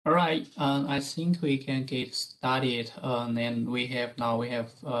right, I think we can get started. And we have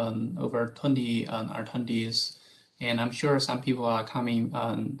over 20 attendees, and I'm sure some people are coming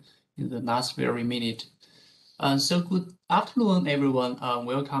in the last very minute. So good afternoon, everyone.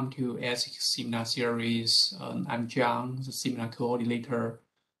 Welcome to ASIC seminar series. I'm John, the seminar coordinator.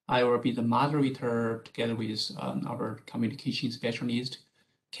 I will be the moderator together with our communication specialist,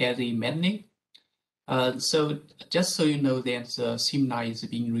 Kathy Medley. So just so you know that the seminar is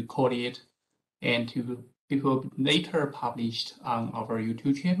being recorded and it will be later published on our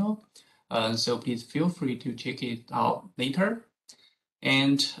YouTube channel. So please feel free to check it out later.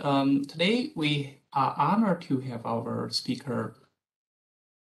 And today we are honored to have our speaker,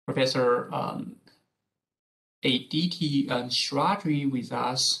 Professor Aditi Sheshadri with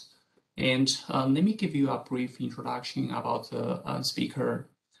us. And let me give you a brief introduction about the speaker.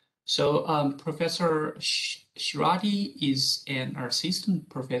 So Professor Sheshadri is an assistant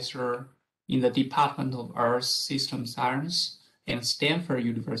professor in the Department of Earth System Science at Stanford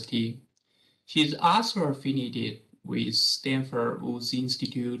University. She is also affiliated with Stanford Woods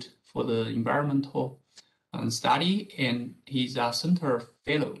Institute for the Environmental Study, and he's a center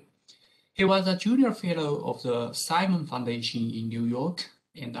fellow. He was a junior fellow of the Simon Foundation in New York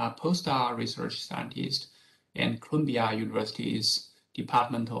and a postdoc research scientist at Columbia University's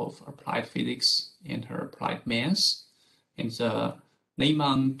Department of Applied Physics and Applied Maths and the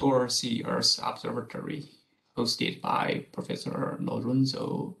Lyman Dorsey Earth Observatory, hosted by Professor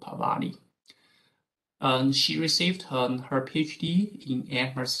Lorenzo Pavani. She received her PhD in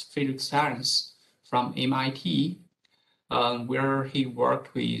atmospheric science from MIT, where he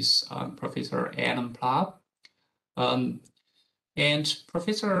worked with Professor Adam Platt. And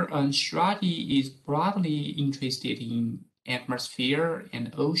Professor Sheshadri is broadly interested in atmosphere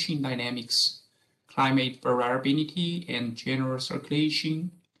and ocean dynamics, climate variability, and general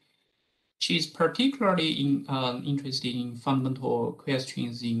circulation. She is particularly interested in fundamental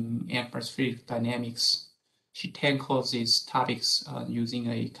questions in atmospheric dynamics. She tackles these topics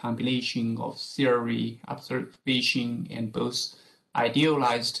using a combination of theory, observation, and both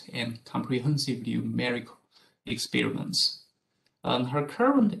idealized and comprehensive numerical experiments. Her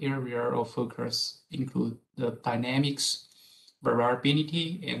current area of focus include the dynamics,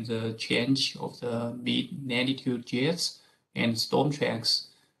 variability, and the change of the mid-latitude jets and storm tracks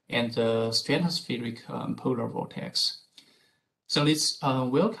and the stratospheric polar vortex. So let's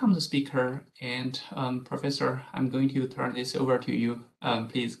welcome the speaker. And Professor, I'm going to turn this over to you.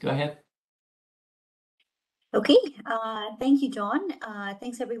 Please go ahead. Okay, thank you, John.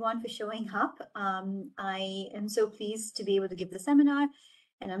 Thanks everyone for showing up. I am so pleased to be able to give the seminar,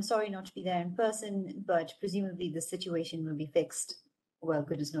 and I'm sorry not to be there in person, but presumably the situation will be fixed, well,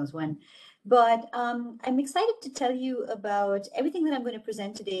 goodness knows when. But I'm excited to tell you about everything that I'm going to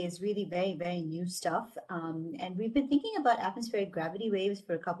present today is really very, very new stuff. And we've been thinking about atmospheric gravity waves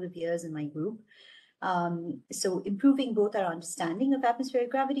for a couple of years in my group. So improving both our understanding of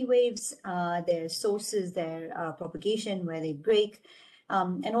atmospheric gravity waves, their sources, their propagation, where they break,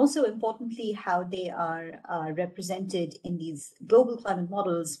 and also importantly, how they are represented in these global climate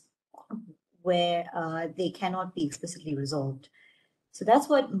models where they cannot be explicitly resolved. So that's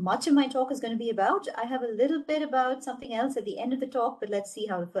what much of my talk is going to be about. I have a little bit about something else at the end of the talk, but let's see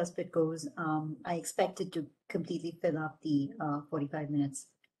how the first bit goes. I expect it to completely fill up the 45 minutes.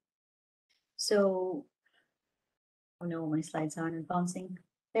 So, oh no, my slides aren't advancing.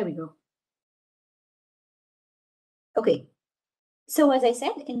 There we go. Okay, so as I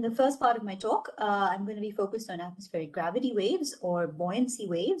said, in the first part of my talk, I'm going to be focused on atmospheric gravity waves or buoyancy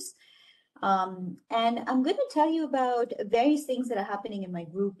waves. And I'm going to tell you about various things that are happening in my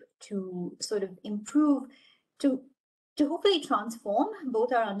group to sort of improve, to hopefully transform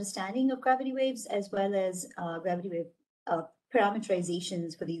both our understanding of gravity waves as well as gravity wave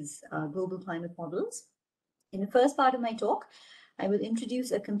parameterizations for these global climate models. In the first part of my talk, I will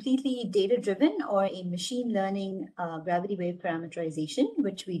introduce a completely data-driven or a machine learning gravity wave parameterization,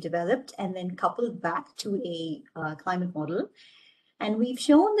 which we developed and then coupled back to a climate model. And we've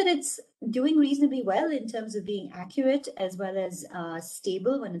shown that it's doing reasonably well in terms of being accurate as well as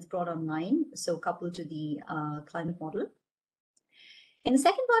stable when it's brought online, so coupled to the climate model. In the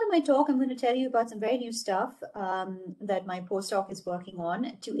second part of my talk, I'm going to tell you about some very new stuff that my postdoc is working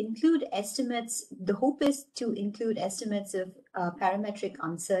on to include estimates. The hope is to include estimates of parametric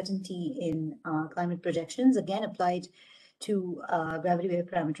uncertainty in climate projections, again applied to gravity wave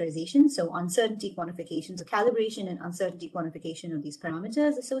parameterization. So uncertainty quantification, so calibration and uncertainty quantification of these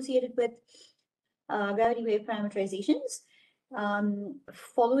parameters associated with gravity wave parameterizations.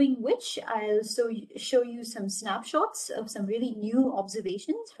 Following which I'll show you some snapshots of some really new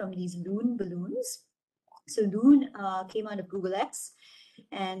observations from these Loon balloons. So Loon came out of Google X,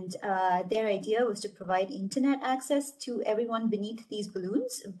 and their idea was to provide internet access to everyone beneath these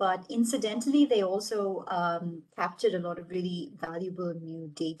balloons. But incidentally, they also captured a lot of really valuable new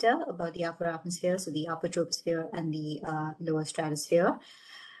data about the upper atmosphere, so the upper troposphere and the lower stratosphere.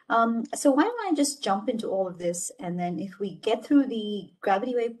 So why don't I just jump into all of this, and then if we get through the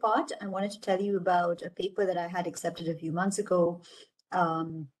gravity wave part, I wanted to tell you about a paper that I had accepted a few months ago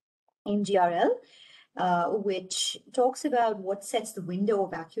in GRL, which talks about what sets the window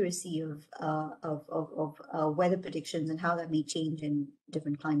of accuracy of weather predictions and how that may change in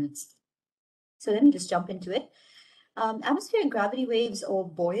different climates. So let me just jump into it. Atmospheric gravity waves or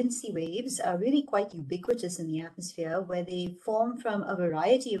buoyancy waves are really quite ubiquitous in the atmosphere, where they form from a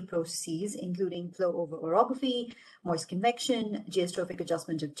variety of processes, including flow over orography, moist convection, geostrophic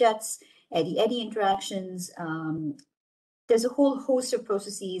adjustment of jets, eddy-eddy interactions. There's a whole host of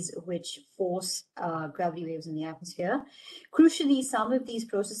processes which force gravity waves in the atmosphere. Crucially, some of these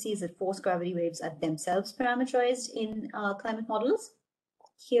processes that force gravity waves are themselves parameterized in climate models.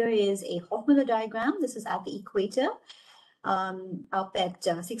 Here is a Hofmüller diagram. This is at the equator up at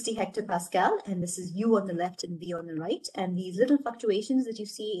 60 hectopascal, and this is U on the left and V on the right. And these little fluctuations that you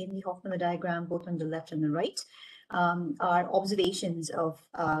see in the Hofmüller diagram, both on the left and the right, are observations of,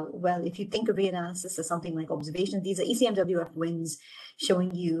 well, if you think of reanalysis as something like observation, these are ECMWF winds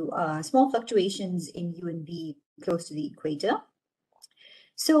showing you small fluctuations in U and V close to the equator.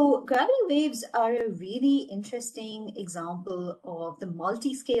 So gravity waves are a really interesting example of the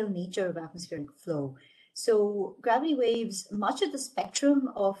multi-scale nature of atmospheric flow. So gravity waves, much of the spectrum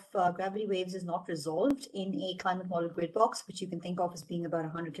of gravity waves is not resolved in a climate model grid box, which you can think of as being about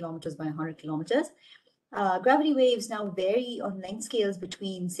 100 kilometers by 100 kilometers. Gravity waves now vary on length scales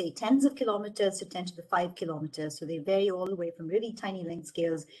between, say, tens of kilometers to 10 to the 5 kilometers. So they vary all the way from really tiny length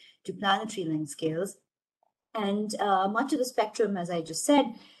scales to planetary length scales. And much of the spectrum, as I just said,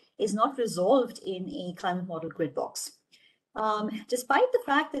 is not resolved in a climate model grid box. Despite the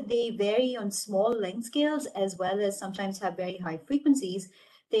fact that they vary on small length scales, as well as sometimes have very high frequencies,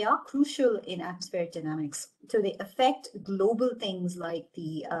 they are crucial in atmospheric dynamics. So they affect global things like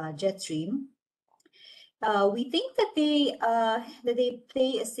the jet stream. We think that they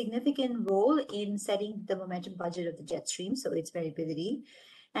play a significant role in setting the momentum budget of the jet stream, so its variability.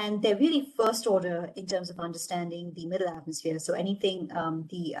 And they're really first order in terms of understanding the middle atmosphere, so anything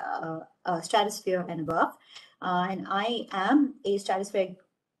the stratosphere and above. And I am a stratospheric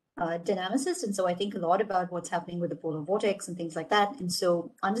dynamicist, and so I think a lot about what's happening with the polar vortex and things like that. And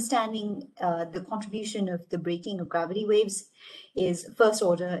so understanding the contribution of the breaking of gravity waves is first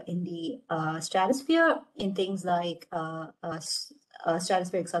order in the stratosphere, in things like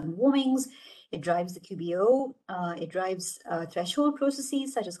stratospheric sudden warmings. It drives the QBO, it drives threshold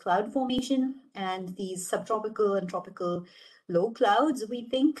processes such as cloud formation, and these subtropical and tropical low clouds, we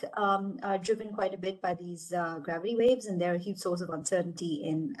think, are driven quite a bit by these gravity waves, and they're a huge source of uncertainty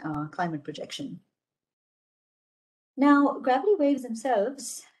in climate projection. Now, gravity waves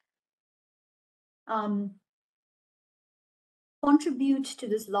themselves contribute to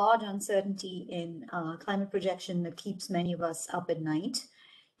this large uncertainty in climate projection that keeps many of us up at night.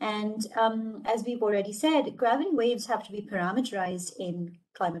 And as we've already said, gravity waves have to be parameterized in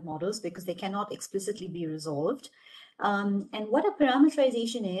climate models because they cannot explicitly be resolved. And what a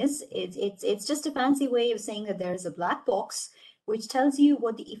parameterization is, it's just a fancy way of saying that there is a black box which tells you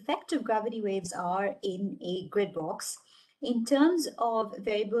what the effect of gravity waves are in a grid box in terms of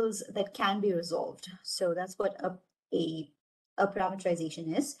variables that can be resolved. So that's what a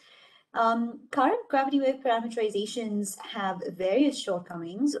parameterization is. Current gravity wave parameterizations have various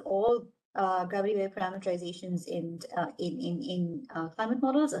shortcomings. All gravity wave parameterizations in climate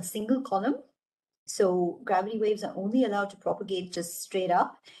models are single column. So gravity waves are only allowed to propagate just straight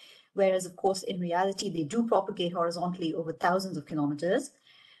up, whereas, of course, in reality, they do propagate horizontally over thousands of kilometers.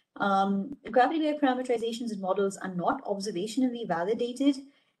 Gravity wave parameterizations in models are not observationally validated,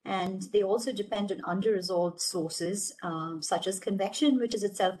 and they also depend on under-resolved sources, such as convection, which is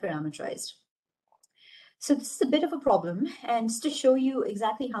itself parameterized. So this is a bit of a problem, and just to show you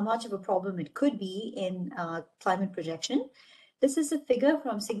exactly how much of a problem it could be in climate projection, this is a figure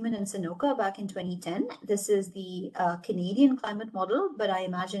from Sigmund and Sanoka back in 2010. This is the Canadian climate model, but I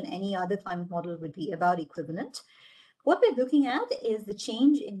imagine any other climate model would be about equivalent. What we're looking at is the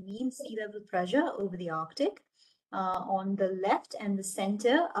change in mean sea level pressure over the Arctic. On the left and the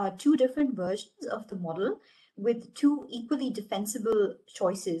center are two different versions of the model with two equally defensible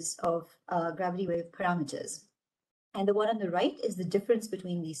choices of gravity wave parameters. And the one on the right is the difference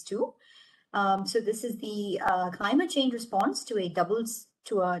between these two. So this is the climate change response to a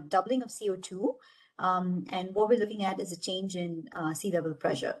doubling of CO2. And what we're looking at is a change in sea level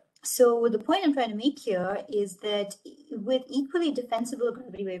pressure. So the point I'm trying to make here is that with equally defensible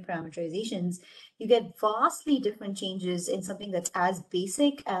gravity wave parameterizations, you get vastly different changes in something that's as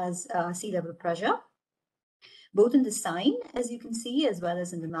basic as sea level pressure, both in the sign, as you can see, as well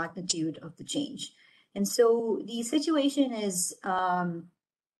as in the magnitude of the change. And so the situation is,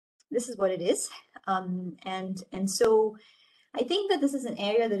 this is what it is. And so I think that this is an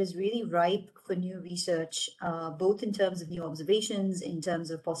area that is really ripe for new research, both in terms of new observations, in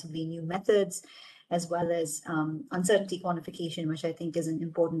terms of possibly new methods, as well as uncertainty quantification, which I think is an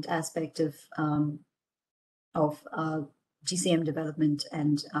important aspect of GCM development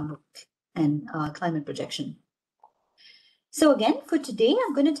and climate projection. So again, for today,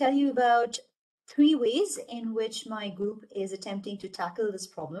 I'm going to tell you about 3 ways in which my group is attempting to tackle this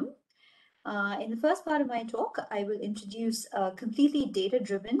problem. In the first part of my talk, I will introduce a completely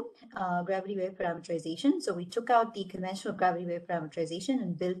data-driven gravity wave parameterization. So we took out the conventional gravity wave parameterization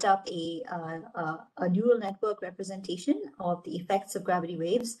and built up a neural network representation of the effects of gravity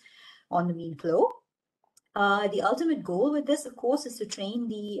waves on the mean flow. The ultimate goal with this, of course, is to train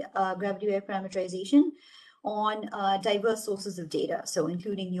the gravity wave parameterization on diverse sources of data, so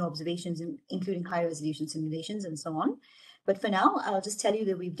including new observations, including high-resolution simulations, and so on. But for now, I'll just tell you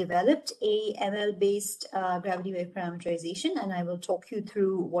that we've developed a ML-based gravity wave parameterization, and I will talk you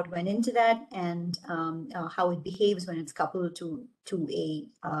through what went into that and how it behaves when it's coupled to a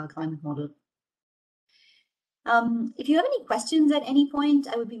climate model. If you have any questions at any point,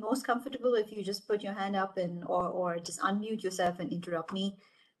 I would be most comfortable if you just put your hand up and or just unmute yourself and interrupt me.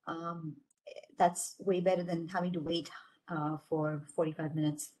 That's way better than having to wait for 45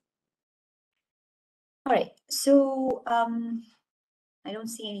 minutes. All right, so I don't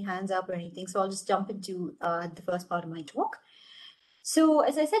see any hands up or anything, so I'll just jump into the first part of my talk. So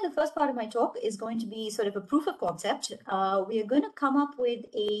as I said, the first part of my talk is going to be sort of a proof of concept. We are going to come up with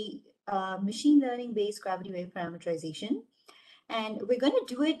a machine learning based gravity wave parameterization. And we're going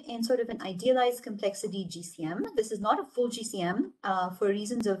to do it in sort of an idealized complexity GCM. This is not a full GCM for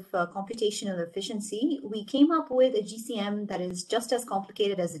reasons of computational efficiency. We came up with a GCM that is just as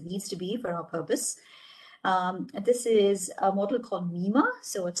complicated as it needs to be for our purpose. This is a model called MIMA.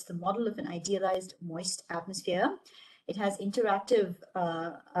 So it's the model of an idealized moist atmosphere. It has interactive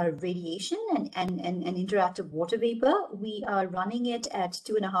radiation and interactive water vapor. We are running it at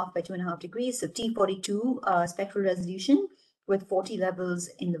 2.5 by 2.5 degrees, so T42 spectral resolution with 40 levels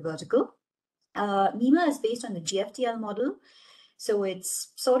in the vertical. MIMA is based on the GFTL model. So it's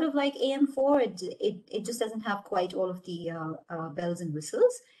sort of like AM4. It just doesn't have quite all of the bells and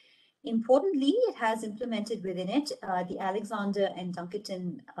whistles. Importantly, it has implemented within it the Alexander and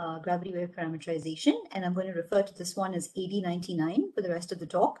Dunkerton gravity wave parameterization, and I'm going to refer to this one as 8099 for the rest of the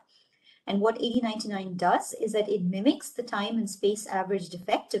talk. And what 8099 does is that it mimics the time and space averaged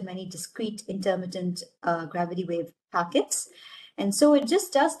effect of many discrete intermittent gravity wave packets. And so it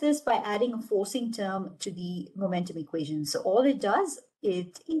just does this by adding a forcing term to the momentum equation. So all it does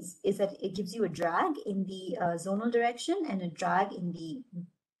is that it gives you a drag in the zonal direction and a drag in the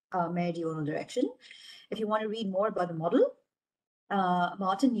meridional direction. If you want to read more about the model,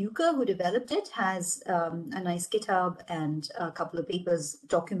 Martin Euchre, who developed it, has a nice GitHub and a couple of papers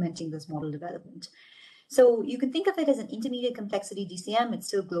documenting this model development. So you can think of it as an intermediate complexity GCM. It's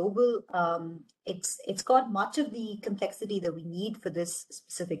still global. It's got much of the complexity that we need for this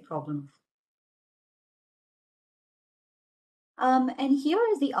specific problem. And here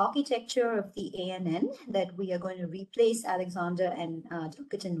is the architecture of the ANN that we are going to replace Alexander and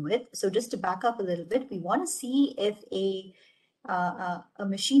Dunkerton with. So just to back up a little bit, we want to see if a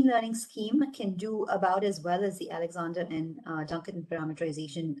machine learning scheme can do about as well as the Alexander and Dunkerton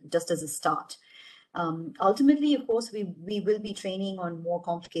parameterization just as a start. Ultimately, of course, we will be training on more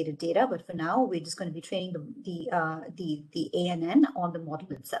complicated data, but for now, we're just going to be training the ANN on the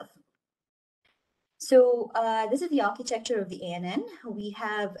model itself. So this is the architecture of the ANN. We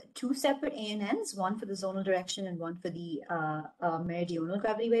have 2 separate ANNs, one for the zonal direction and one for the meridional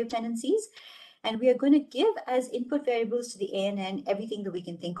gravity wave tendencies. And we are going to give as input variables to the ANN everything that we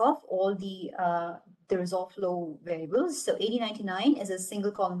can think of, all the resolve flow variables. So 8099 is a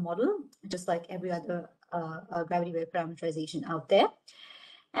single column model, just like every other gravity wave parameterization out there.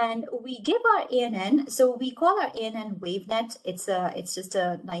 And we give our ANN, so we call our ANN WaveNet. It's just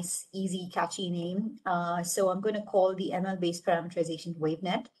a nice, easy, catchy name. So I'm going to call the ML-based parameterization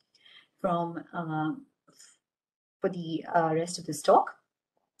WaveNet for the rest of this talk.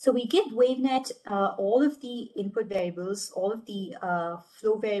 So we give WaveNet all of the input variables, all of the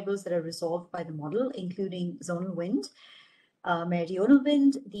flow variables that are resolved by the model, including zonal wind, meridional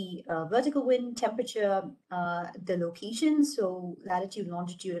wind, the vertical wind, temperature, the location, so latitude,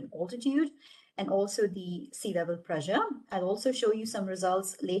 longitude, and altitude, and also the sea level pressure. I'll also show you some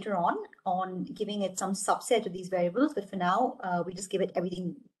results later on giving it some subset of these variables, but for now, we just give it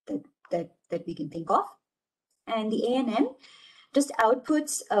everything that we can think of. And the ANN just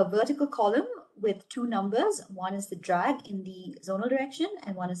outputs a vertical column with two numbers. One is the drag in the zonal direction,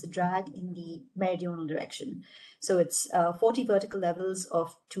 and one is the drag in the meridional direction. So it's 40 vertical levels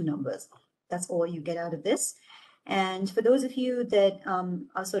of two numbers. That's all you get out of this. And for those of you that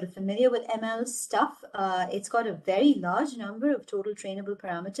are sort of familiar with ML stuff, it's got a very large number of total trainable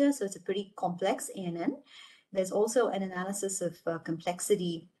parameters, so it's a pretty complex ANN. There's also an analysis of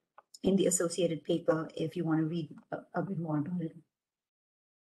complexity in the associated paper if you want to read a bit more about it.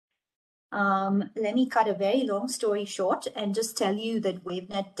 Let me cut a very long story short and just tell you that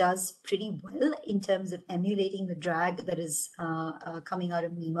WaveNet does pretty well in terms of emulating the drag that is coming out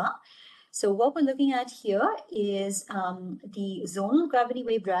of NEMA. So what we're looking at here is the zonal gravity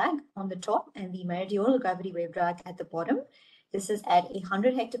wave drag on the top and the meridional gravity wave drag at the bottom. This is at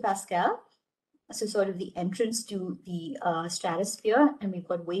 100 hectopascal. So sort of the entrance to the stratosphere, and we've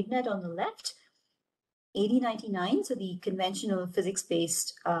got WaveNet on the left, 8099, so the conventional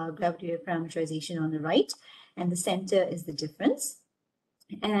physics-based gravity wave parameterization on the right, and the center is the difference.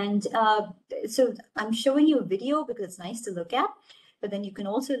 And so I'm showing you a video because it's nice to look at, but then you can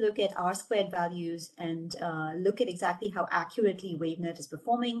also look at R-squared values and look at exactly how accurately WaveNet is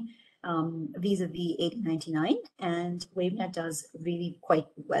performing vis-a-vis 8099, and WaveNet does really quite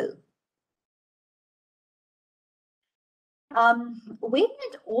well.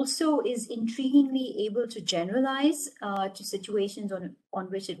 WaveNet also is intriguingly able to generalize to situations on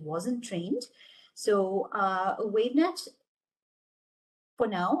which it wasn't trained. So WaveNet, for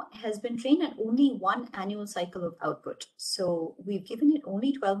now, has been trained at only one annual cycle of output. So we've given it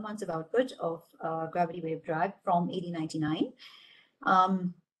only 12 months of output of gravity wave drag from 8099.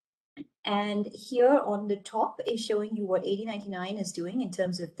 And here on the top is showing you what 8099 is doing in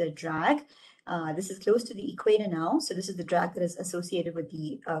terms of the drag. This is close to the equator now. So this is the drag that is associated with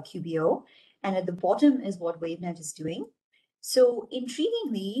the QBO. And at the bottom is what WaveNet is doing. So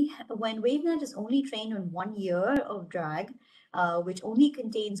intriguingly, when WaveNet is only trained on 1 year of drag, which only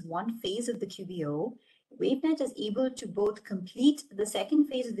contains one phase of the QBO, WaveNet is able to both complete the second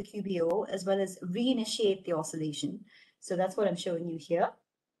phase of the QBO as well as reinitiate the oscillation. So that's what I'm showing you here.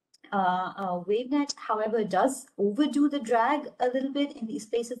 WaveNet, however, does overdo the drag a little bit in these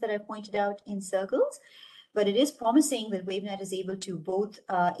places that I pointed out in circles, but it is promising that WaveNet is able to both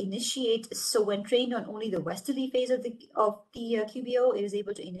initiate. So when trained on only the westerly phase of the QBO, it is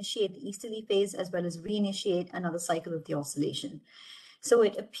able to initiate the easterly phase as well as reinitiate another cycle of the oscillation. So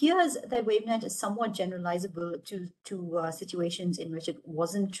it appears that WaveNet is somewhat generalizable to situations in which it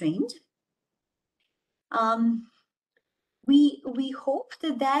wasn't trained. We hope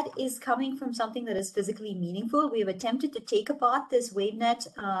that that is coming from something that is physically meaningful. We have attempted to take apart this WaveNet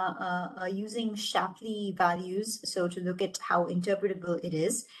using Shapley values, so to look at how interpretable it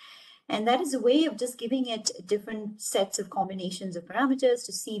is. And that is a way of just giving it different sets of combinations of parameters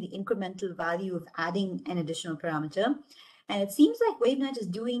to see the incremental value of adding an additional parameter. And it seems like WaveNet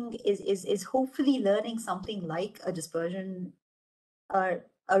is hopefully learning something like a dispersion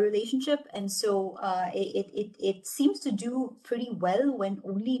a relationship, and so it seems to do pretty well when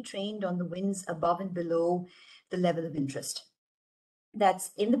only trained on the winds above and below the level of interest.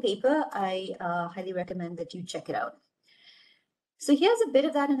 That's in the paper. I highly recommend that you check it out. So here's a bit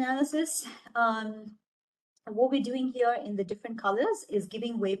of that analysis. What we're doing here in the different colors is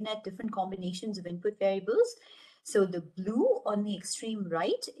giving WaveNet different combinations of input variables. So the blue on the extreme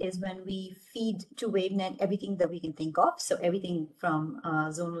right is when we feed to WaveNet everything that we can think of. So everything from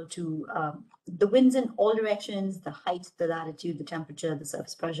zonal to the winds in all directions, the height, the latitude, the temperature, the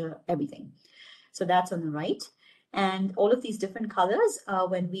surface pressure, everything. So that's on the right. And all of these different colors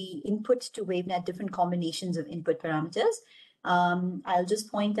when we input to WaveNet different combinations of input parameters. I'll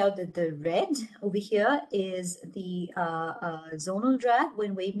just point out that the red over here is the zonal drag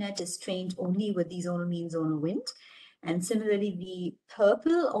when WaveNet is trained only with the zonal mean zonal wind. And similarly, the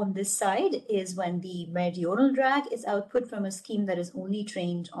purple on this side is when the meridional drag is output from a scheme that is only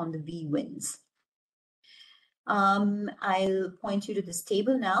trained on the V winds. I'll point you to this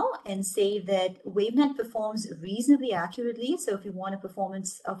table now and say that WaveNet performs reasonably accurately. So if you want a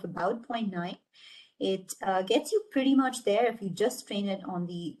performance of about 0.9, It gets you pretty much there if you just train it on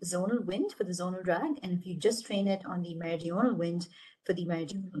the zonal wind for the zonal drag, and if you just train it on the meridional wind for the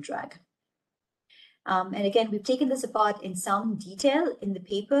meridional drag. And again, we've taken this apart in some detail in the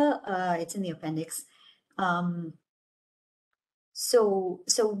paper. It's in the appendix. So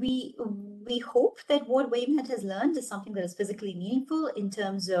we hope that what WaveNet has learned is something that is physically meaningful in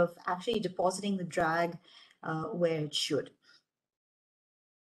terms of actually depositing the drag where it should.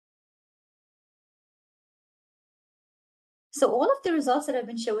 So all of the results that I've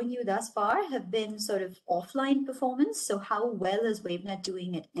been showing you thus far have been sort of offline performance. So how well is WaveNet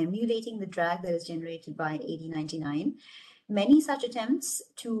doing at emulating the drag that is generated by 8099? Many such attempts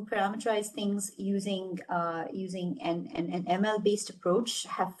to parameterize things using an ML-based approach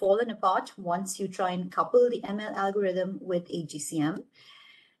have fallen apart once you try and couple the ML algorithm with a GCM.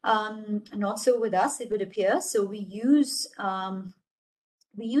 Not so with us, it would appear. So we use an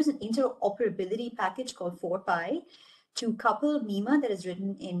interoperability package called 4Pi to couple MIMA that is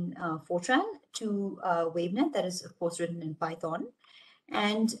written in Fortran to WaveNet that is, of course, written in Python.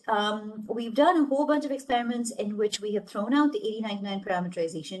 And we've done a whole bunch of experiments in which we have thrown out the 8099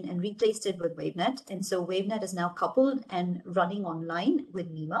 parameterization and replaced it with WaveNet. And so WaveNet is now coupled and running online with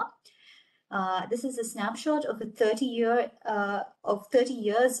MIMA. This is a snapshot of 30 years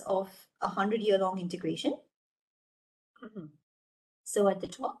of a 100-year-long integration. So at the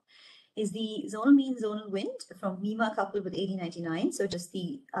top is the zonal mean zonal wind from MIMA coupled with 8099. So just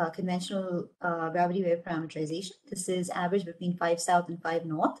the conventional gravity wave parameterization. This is average between 5 south and 5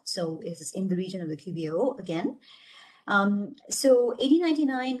 north. So it's in the region of the QBO again. So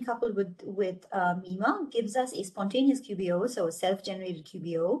 8099 coupled with MIMA gives us a spontaneous QBO, so a self-generated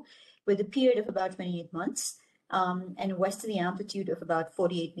QBO with a period of about 28 months and a westerly amplitude of about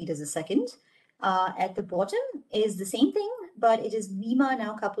 48 meters a second. At the bottom is the same thing, but it is MIMA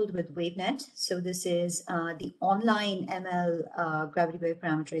now coupled with WaveNet. So this is the online ML gravity wave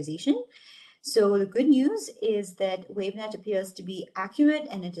parameterization. So the good news is that WaveNet appears to be accurate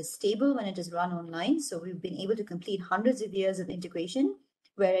and it is stable when it is run online. So we've been able to complete hundreds of years of integration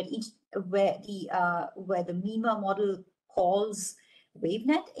where the MIMA model calls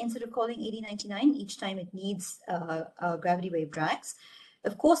WaveNet instead of calling 8099 each time it needs gravity wave drags.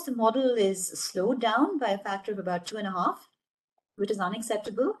 Of course, the model is slowed down by a factor of about 2.5, which is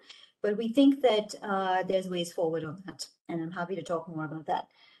unacceptable, but we think that there's ways forward on that, and I'm happy to talk more about that.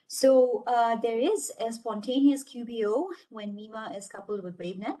 So there is a spontaneous QBO when MIMA is coupled with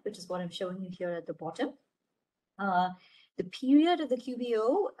WaveNet, which is what I'm showing you here at the bottom. The period of the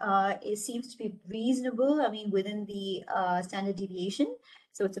QBO seems to be reasonable, I mean, within the standard deviation.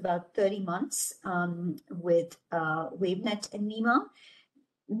 So it's about 30 months with WaveNet and MIMA.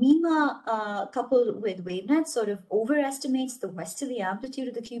 MIMA coupled with WaveNet sort of overestimates the westerly amplitude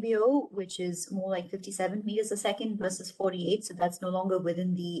of the QBO, which is more like 57 meters a second versus 48. So that's no longer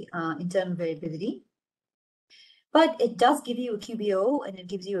within the internal variability. But it does give you a QBO and it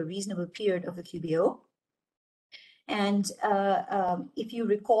gives you a reasonable period of the QBO. And if you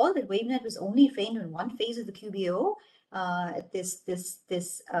recall that WaveNet was only trained on one phase of the QBO, this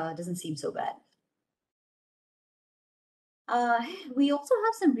doesn't seem so bad. We also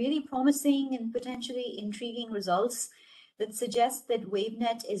have some really promising and potentially intriguing results that suggest that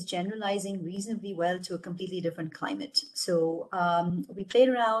WaveNet is generalizing reasonably well to a completely different climate. So we played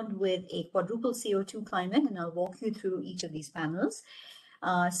around with a quadruple CO2 climate, and I'll walk you through each of these panels.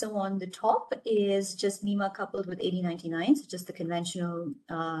 So on the top is just MIMA coupled with 8099, so just the conventional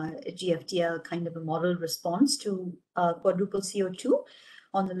GFDL kind of a model response to quadruple CO2.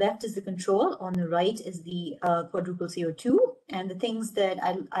 On the left is the control, on the right is the quadruple CO2. And the things that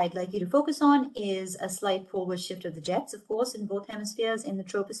I'd like you to focus on is a slight forward shift of the jets, of course, in both hemispheres in the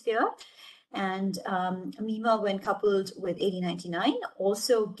troposphere. And MIMA, when coupled with 8099,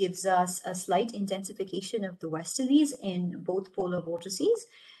 also gives us a slight intensification of the westerlies in both polar vortices.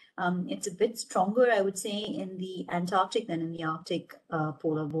 It's a bit stronger, I would say, in the Antarctic than in the Arctic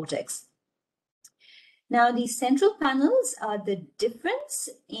polar vortex. Now, these central panels are the difference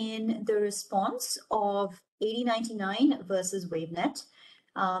in the response of 8099 versus WaveNet.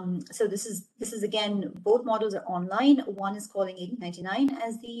 So this is again, both models are online. One is calling 8099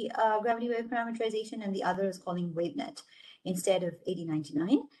 as the gravity wave parameterization, and the other is calling WaveNet instead of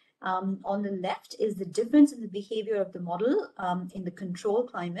 8099. On the left is the difference in the behavior of the model in the control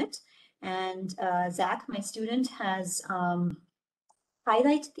climate. And Zach, my student, has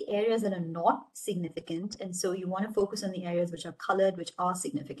highlighted the areas that are not significant. And so you want to focus on the areas which are colored, which are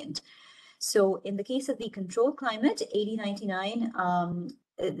significant. So in the case of the control climate, 8099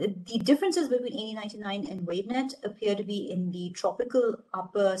 the differences between 8099 and WaveNet appear to be in the tropical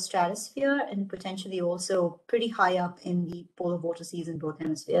upper stratosphere and potentially also pretty high up in the polar vortices in both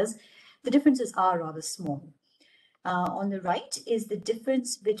hemispheres. The differences are rather small. On the right is the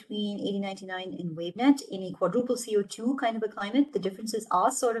difference between 8099 and WaveNet in a quadruple CO2 kind of a climate. The differences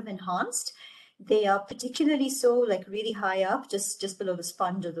are sort of enhanced. They are particularly so like really high up, just below the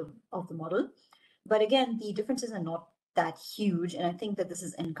sponge of the model. But again, the differences are not that huge, and I think that this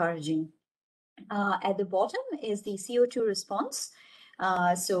is encouraging. At the bottom is the CO2 response.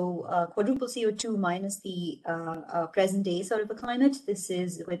 Quadruple CO2 minus the present day sort of a climate. This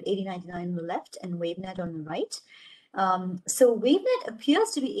is with 8099 on the left and WaveNet on the right. So WaveNet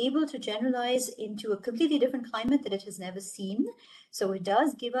appears to be able to generalize into a completely different climate that it has never seen. So it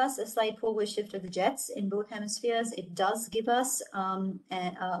does give us a slight forward shift of the jets in both hemispheres. It does give us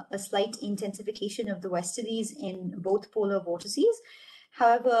a slight intensification of the westerlies in both polar vortices.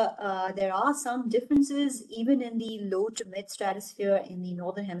 However, there are some differences even in the low to mid stratosphere in the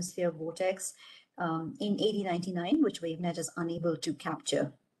northern hemisphere vortex in 8099, which WaveNet is unable to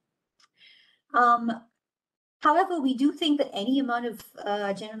capture. However, we do think that any amount of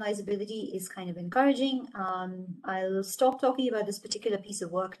generalizability is kind of encouraging. I'll stop talking about this particular piece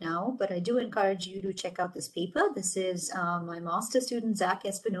of work now, but I do encourage you to check out this paper. This is my master student, Zach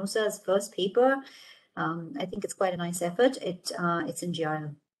Espinosa's first paper. I think it's quite a nice effort. It's in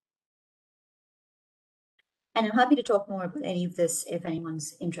GRL. And I'm happy to talk more about any of this if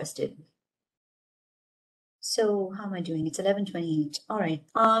anyone's interested. So how am I doing? It's 11:28. All right.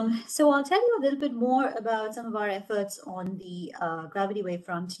 So I'll tell you a little bit more about some of our efforts on the gravity wave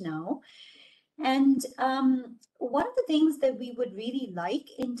front now. And one of the things that we would really like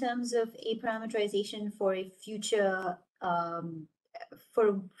in terms of a parameterization for a future,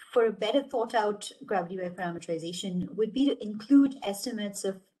 for a better thought out gravity wave parameterization would be to include estimates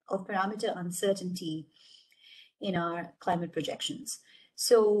of parameter uncertainty in our climate projections.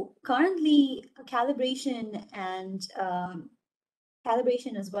 So currently, calibration and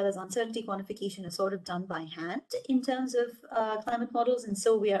calibration as well as uncertainty quantification is sort of done by hand in terms of climate models. And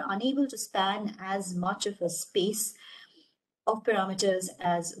so we are unable to span as much of a space of parameters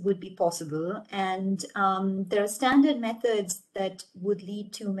as would be possible. And there are standard methods that would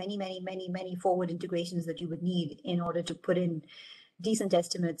lead to many forward integrations that you would need in order to put in decent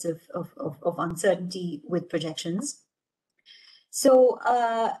estimates of uncertainty with projections. So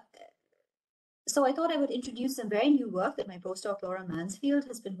I thought I would introduce some very new work that my postdoc Laura Mansfield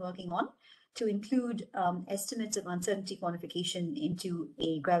has been working on to include estimates of uncertainty quantification into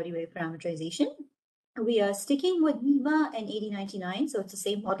a gravity wave parameterization. We are sticking with NEMA and 8099, so it's the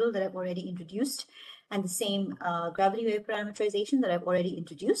same model that I've already introduced and the same gravity wave parameterization that I've already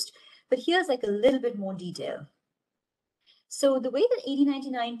introduced. But here's like a little bit more detail. So the way that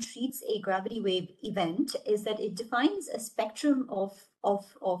 8099 treats a gravity wave event is that it defines a spectrum of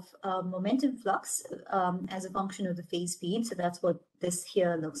momentum flux as a function of the phase speed. So that's what this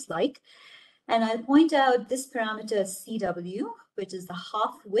here looks like. And I'll point out this parameter CW, which is the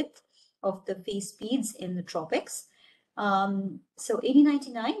half width of the phase speeds in the tropics. So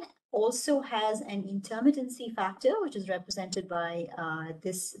 8099 also has an intermittency factor, which is represented by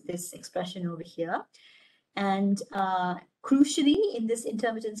this expression over here. And crucially, in this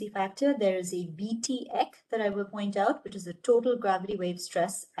intermittency factor, there is a BTX that I will point out, which is the total gravity wave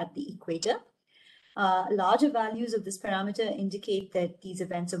stress at the equator. Larger values of this parameter indicate that these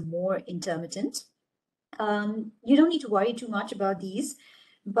events are more intermittent. You don't need to worry too much about these,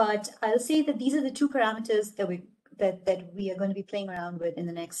 but I'll say that these are the two parameters that we are going to be playing around with in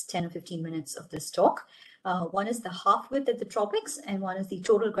the next 10 or 15 minutes of this talk. One is the half width at the tropics, and one is the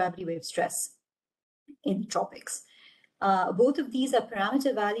total gravity wave stress in the tropics. Both of these are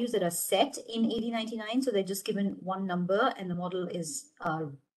parameter values that are set in 8099, so they're just given one number, and the model is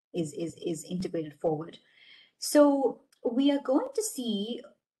integrated forward. So we are going to see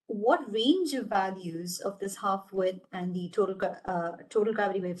what range of values of this half width and the total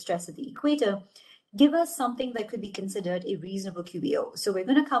gravity wave stress at the equator give us something that could be considered a reasonable QBO. So we're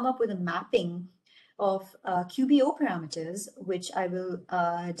going to come up with a mapping of QBO parameters, which I will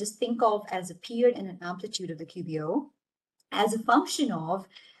just think of as a period and an amplitude of the QBO as a function of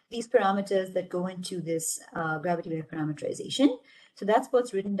these parameters that go into this gravity wave parameterization. So that's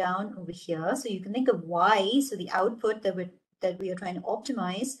what's written down over here. So you can think of Y, so the output that we are trying to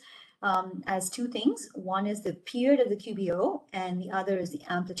optimize as two things. One is the period of the QBO, and the other is the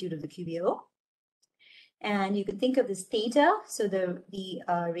amplitude of the QBO. And you can think of this theta, so the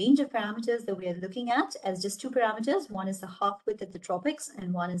range of parameters that we are looking at as just two parameters. One is the half width at the tropics,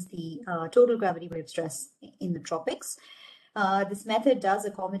 and one is the total gravity wave stress in the tropics. This method does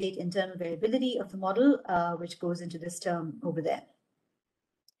accommodate internal variability of the model, which goes into this term over there.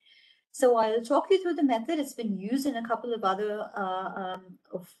 So I'll talk you through the method. It's been used in a couple of other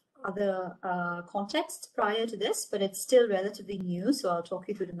contexts prior to this, but it's still relatively new. So I'll talk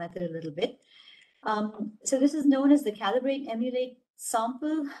you through the method a little bit. So this is known as the calibrate, emulate,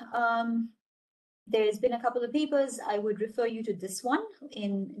 sample. There's been a couple of papers. I would refer you to this one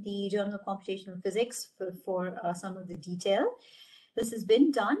in the Journal of Computational Physics for some of the detail. This has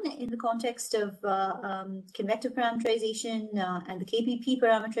been done in the context of convective parameterization and the KPP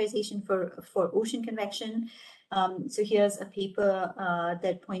parameterization for ocean convection. So here's a paper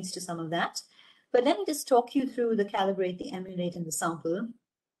that points to some of that. But let me just talk you through the calibrate, the emulate, and the sample.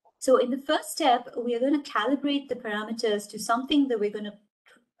 So in the first step, we are going to calibrate the parameters to something that we're going to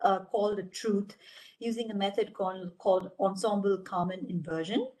call the truth using a method called ensemble Kalman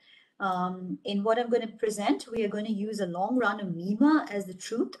inversion. In what I'm going to present, we are going to use a long run of MIMA as the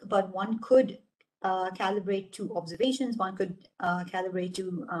truth, but one could calibrate to observations, one could calibrate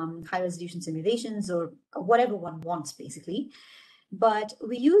to high resolution simulations, or whatever one wants, basically. But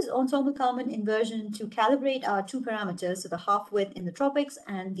we use ensemble Kalman inversion to calibrate our two parameters, so the half width in the tropics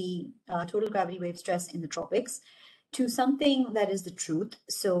and the total gravity wave stress in the tropics, to something that is the truth.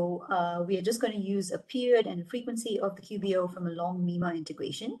 So we are just going to use a period and a frequency of the QBO from a long MIMA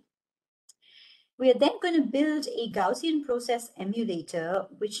integration. We are then going to build a Gaussian process emulator,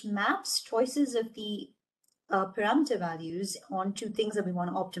 which maps choices of the parameter values onto things that we want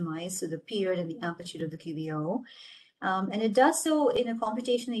to optimize, so the period and the amplitude of the QBO. And it does so in a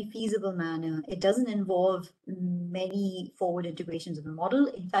computationally feasible manner. It doesn't involve many forward integrations of the model.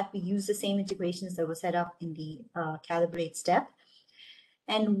 In fact, we use the same integrations that were set up in the calibrate step.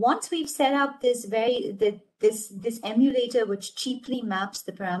 And once we've set up this emulator, which cheaply maps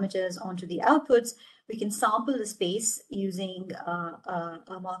the parameters onto the outputs, we can sample the space using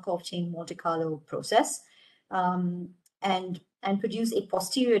a Markov chain Monte Carlo process and produce a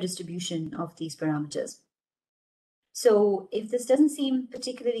posterior distribution of these parameters. So if this doesn't seem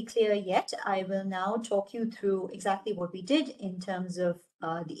particularly clear yet, I will now talk you through exactly what we did in terms of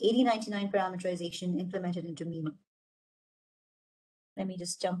the 8099 parameterization implemented into MIMA. Let me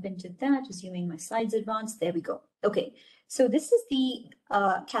just jump into that, assuming my slides advance. There we go. Okay, so this is the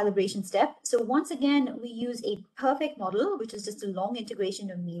calibration step. So once again, we use a perfect model, which is just a long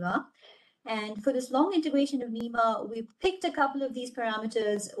integration of MIMA. And for this long integration of MIMA, we picked a couple of these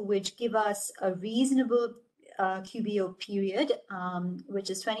parameters which give us a reasonable QBO period, which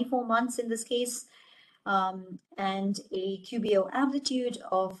is 24 months in this case, and a QBO amplitude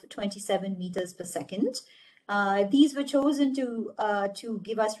of 27 meters per second. These were chosen to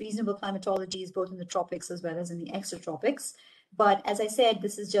give us reasonable climatologies, both in the tropics as well as in the extratropics. But as I said,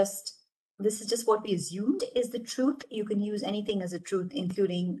 this is just what we assumed is the truth. You can use anything as a truth,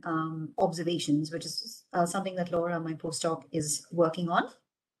 including observations, which is something that Laura, my postdoc, is working on.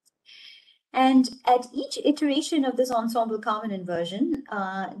 And at each iteration of this ensemble Kalman inversion,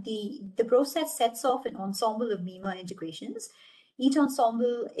 the process sets off an ensemble of MIMA integrations. Each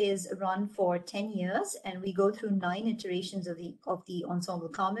ensemble is run for 10 years, and we go through 9 iterations of the ensemble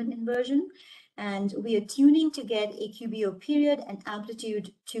Kalman inversion. And we are tuning to get a QBO period and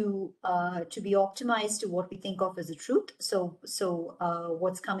amplitude to be optimized to what we think of as the truth. So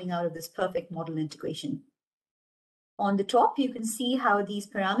what's coming out of this perfect model integration. On the top, you can see how these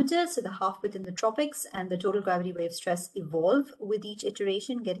parameters, so the half width in the tropics and the total gravity wave stress, evolve with each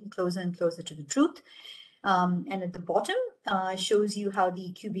iteration, getting closer and closer to the truth. And at the bottom shows you how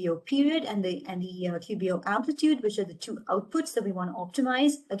the QBO period and the QBO amplitude, which are the two outputs that we want to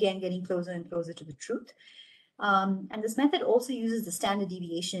optimize, again getting closer and closer to the truth. And this method also uses the standard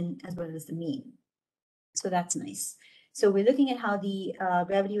deviation as well as the mean. So that's nice. So we're looking at how the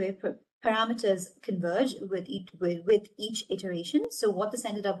gravity wave parameters converge with each iteration. So what this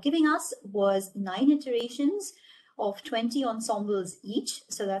ended up giving us was 9 iterations of 20 ensembles each.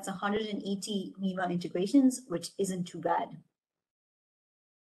 So that's 180 MIMA integrations, which isn't too bad.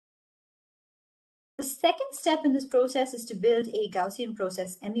 The second step in this process is to build a Gaussian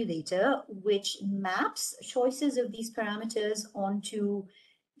process emulator, which maps choices of these parameters onto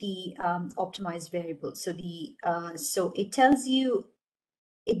the optimized variables. So it tells you,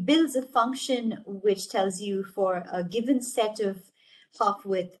 it builds a function which tells you for a given set of half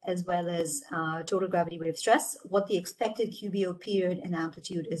width as well as total gravity wave stress, what the expected QBO period and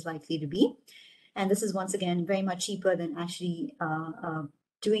amplitude is likely to be. And this is once again very much cheaper than actually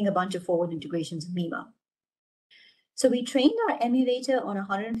doing a bunch of forward integrations of MIMA. So we trained our emulator on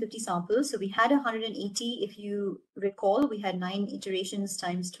 150 samples. So we had 180. If you recall, we had 9 iterations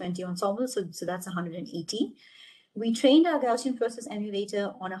times 20 ensembles. So that's 180. We trained our Gaussian process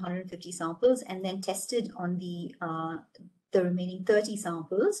emulator on 150 samples and then tested on the remaining 30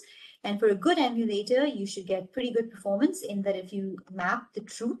 samples. And for a good emulator, you should get pretty good performance in that if you map the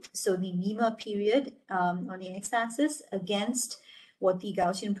truth, so the NEMA period on the x-axis against what the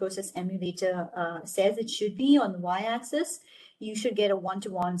Gaussian process emulator says it should be on the y-axis, you should get a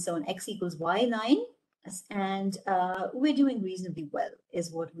one-to-one, so an x equals y line. And we're doing reasonably well,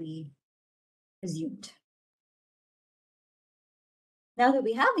 is what we assumed. Now that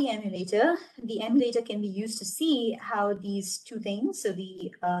we have the emulator can be used to see how these two things, so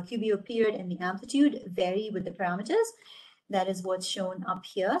the QBO period and the amplitude, vary with the parameters. That is what's shown up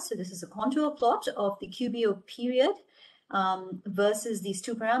here. So this is a contour plot of the QBO period versus these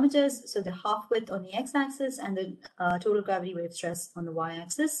two parameters. So the half width on the x-axis and the total gravity wave stress on the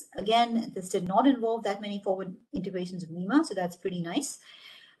y-axis. Again, this did not involve that many forward integrations of NEMA, so that's pretty nice.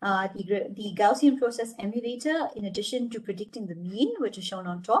 The Gaussian process emulator, in addition to predicting the mean, which is shown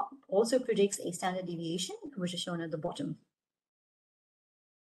on top, also predicts a standard deviation, which is shown at the bottom.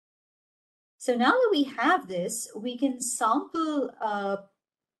 So now that we have this, we can sample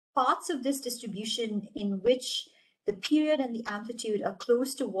parts of this distribution in which the period and the amplitude are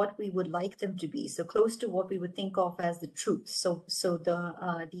close to what we would like them to be, so close to what we would think of as the truth. So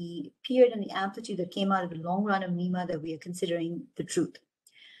the period and the amplitude that came out of the long run of NEMA that we are considering the truth.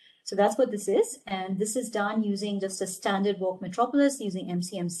 So that's what this is, and this is done using just a standard walk metropolis using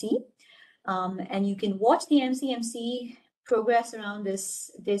MCMC. And you can watch the MCMC progress around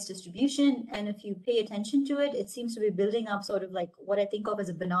this distribution, and if you pay attention to it, it seems to be building up sort of like what I think of as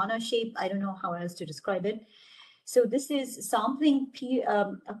a banana shape. I don't know how else to describe it. So this is sampling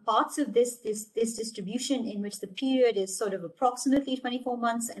parts of this distribution in which the period is sort of approximately 24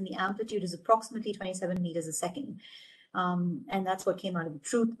 months and the amplitude is approximately 27 meters a second. And that's what came out of the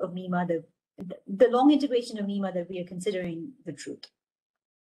truth of NEMA, the long integration of NEMA that we are considering the truth.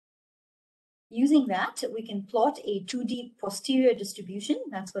 Using that, we can plot a 2D posterior distribution.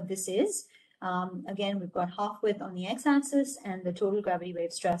 That's what this is. Again, we've got half width on the x-axis and the total gravity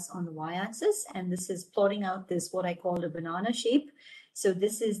wave stress on the y-axis. And this is plotting out this, what I call a banana shape. So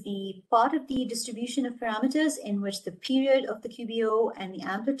this is the part of the distribution of parameters in which the period of the QBO and the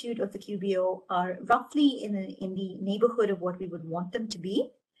amplitude of the QBO are roughly in the neighborhood of what we would want them to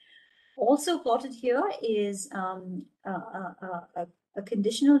be. Also plotted here is a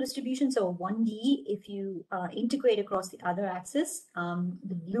conditional distribution, so a 1D if you integrate across the other axis.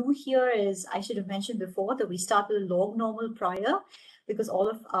 The blue here is, I should have mentioned before that we start with a log normal prior because all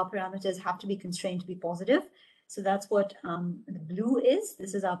of our parameters have to be constrained to be positive. So that's what the blue is.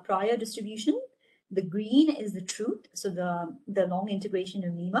 This is our prior distribution. The green is the truth, so the long integration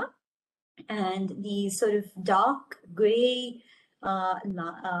of NEMA. And the sort of dark gray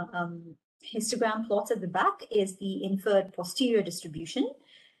histogram plots at the back is the inferred posterior distribution.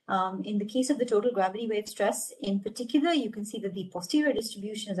 In the case of the total gravity wave stress in particular, you can see that the posterior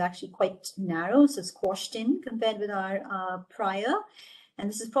distribution is actually quite narrow, so squashed in compared with our prior. And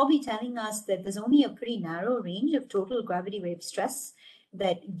this is probably telling us that there's only a pretty narrow range of total gravity wave stress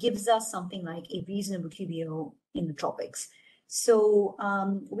that gives us something like a reasonable QBO in the tropics. So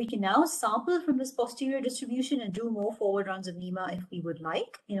we can now sample from this posterior distribution and do more forward runs of NEMA if we would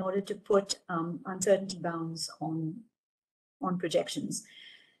like, in order to put uncertainty bounds on projections.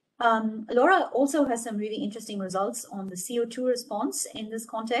 Laura also has some really interesting results on the CO2 response in this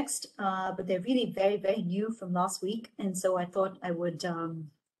context, but they're really very, very new from last week. And so I thought I would,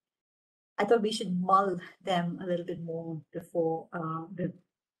 I thought we should mull them a little bit more before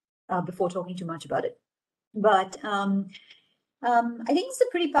talking too much about it. But I think it's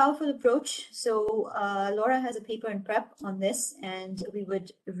a pretty powerful approach. So Laura has a paper in prep on this, and we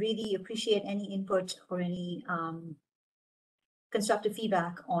would really appreciate any input or any constructive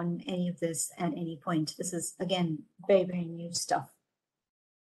feedback on any of this at any point. This is, again, very, very new stuff.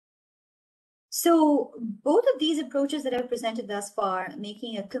 So both of these approaches that I've presented thus far,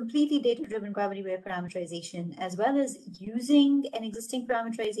 making a completely data-driven gravity wave parameterization, as well as using an existing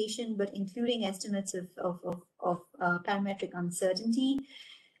parameterization, but including estimates of parametric uncertainty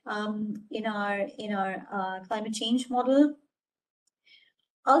in our climate change model.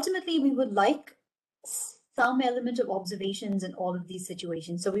 Ultimately, we would like some element of observations in all of these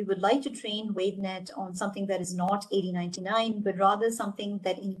situations. So we would like to train WaveNet on something that is not 8099, but rather something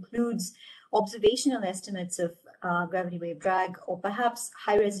that includes observational estimates of gravity wave drag, or perhaps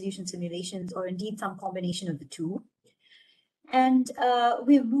high resolution simulations, or indeed some combination of the two. And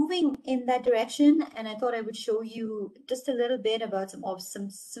we're moving in that direction. And I thought I would show you just a little bit about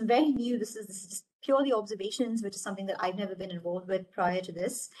some very new, this is just purely observations, which is something that I've never been involved with prior to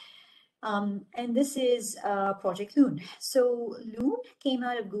this. And this is Project Loon. So Loon came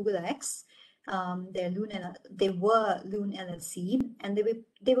out of Google X. They were Loon LLC, and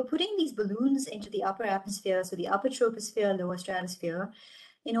they were putting these balloons into the upper atmosphere, so the upper troposphere, lower stratosphere,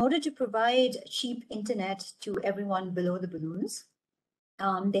 in order to provide cheap internet to everyone below the balloons.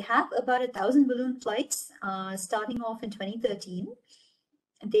 They have about 1,000 balloon flights starting off in 2013.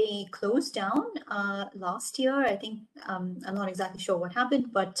 They closed down last year. I think I'm not exactly sure what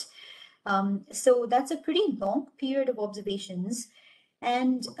happened, but so that's a pretty long period of observations.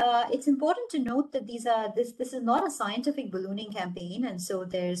 And it's important to note that this is not a scientific ballooning campaign, and so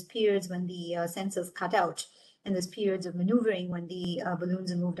there's periods when the sensors cut out, and there's periods of maneuvering when the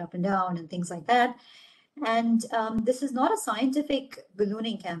balloons are moved up and down and things like that. And this is not a scientific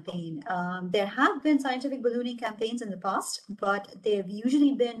ballooning campaign. There have been scientific ballooning campaigns in the past, but they've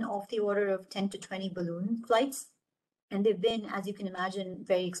usually been of the order of 10 to 20 balloon flights. And they've been, as you can imagine,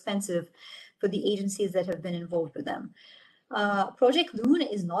 very expensive for the agencies that have been involved with them. Project Loon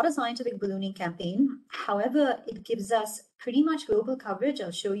is not a scientific ballooning campaign. However, it gives us pretty much global coverage.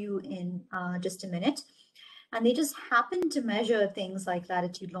 I'll show you in just a minute. And they just happen to measure things like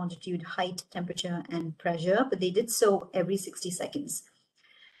latitude, longitude, height, temperature, and pressure, but they did so every 60 seconds.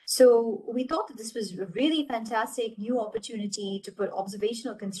 So we thought that this was a really fantastic new opportunity to put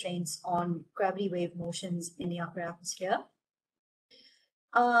observational constraints on gravity wave motions in the upper atmosphere.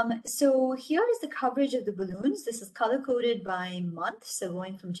 So here is the coverage of the balloons. This is color-coded by month, so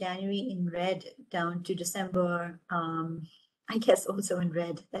going from January in red down to December, I guess also in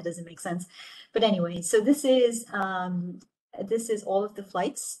red. That doesn't make sense. But anyway, so this is all of the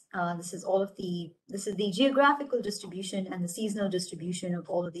flights. This is the geographical distribution and the seasonal distribution of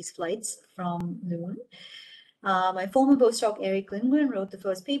all of these flights from Loon. My former postdoc, Eric Lindgren, wrote the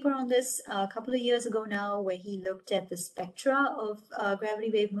first paper on this a couple of years ago now, where he looked at the spectra of gravity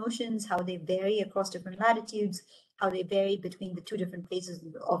wave motions, how they vary across different latitudes, how they vary between the two different phases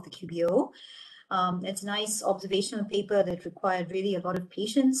of the QBO. It's a nice observational paper that required really a lot of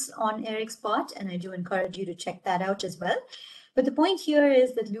patience on Eric's part, and I do encourage you to check that out as well. But the point here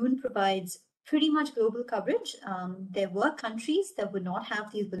is that Loon provides pretty much global coverage. There were countries that would not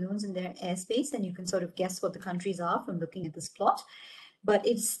have these balloons in their airspace, and you can sort of guess what the countries are from looking at this plot. But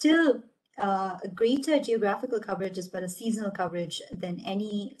it's still a greater geographical coverage as well as seasonal coverage than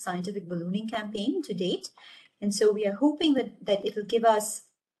any scientific ballooning campaign to date. And so we are hoping that it'll give us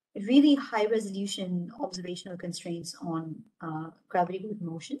really high resolution observational constraints on gravity wave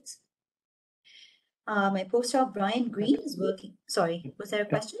motions. My postdoc, Brian Green, is working. Sorry, was there a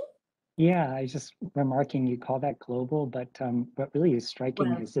question? Yeah, I just remarking you call that global, but what really is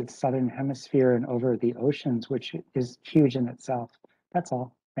striking is its southern hemisphere and over the oceans, which is huge in itself. That's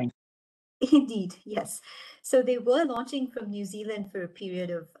all. Thanks. Indeed, yes. So they were launching from New Zealand for a period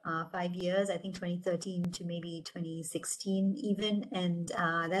of 5 years, I think 2013 to maybe 2016 even, and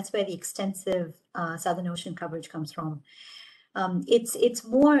that's where the extensive Southern Ocean coverage comes from. It's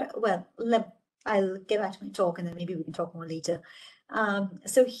more, well, I'll get back to my talk and then maybe we can talk more later.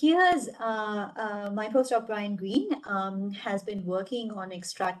 So here's my postdoc, Brian Green, has been working on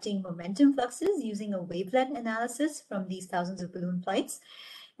extracting momentum fluxes using a wavelet analysis from these thousands of balloon flights.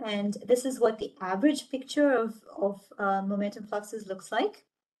 And this is what the average picture of momentum fluxes looks like.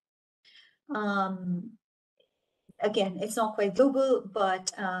 Again, it's not quite global,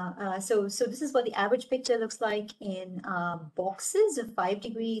 but so this is what the average picture looks like in boxes of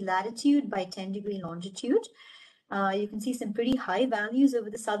 5-degree latitude by 10-degree longitude. You can see some pretty high values over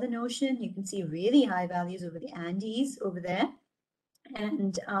the Southern Ocean. You can see really high values over the Andes over there.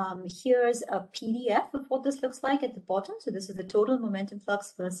 And here's a PDF of what this looks like at the bottom. So this is the total momentum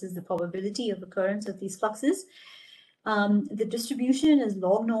flux versus the probability of occurrence of these fluxes. The distribution is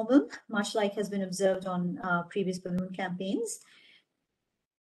log normal, much like has been observed on previous balloon campaigns.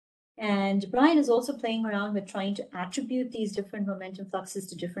 And Brian is also playing around with trying to attribute these different momentum fluxes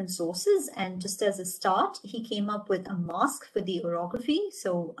to different sources. And just as a start, he came up with a mask for the orography.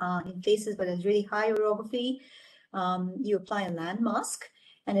 So in places where there's really high orography, you apply a land mask.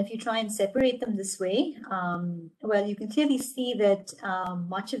 And if you try and separate them this way, well, you can clearly see that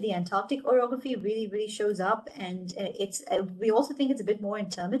much of the Antarctic orography really shows up. And we also think it's a bit more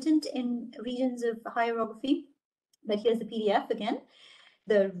intermittent in regions of high orography. But here's the PDF again.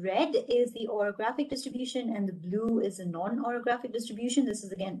 The red is the orographic distribution and the blue is a non-orographic distribution. This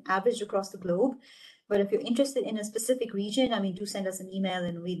is again averaged across the globe. But if you're interested in a specific region, I mean, do send us an email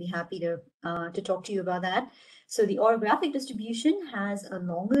and we'd be happy to talk to you about that. So the orographic distribution has a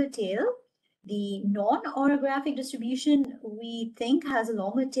longer tail The non-orographic distribution, we think, has a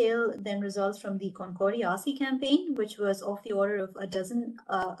longer tail than results from the Concordia-RC campaign, which was of the order of a dozen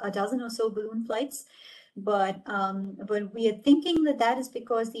or so balloon flights. But we are thinking that that is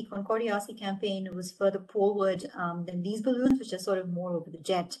because the Concordia-RC campaign was further poleward than these balloons, which are sort of more over the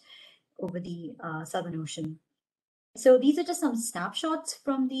jet, over the Southern Ocean. So these are just some snapshots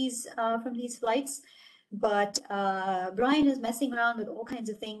from these flights. But Brian is messing around with all kinds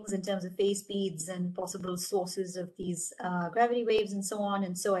of things in terms of phase speeds and possible sources of these gravity waves and so on.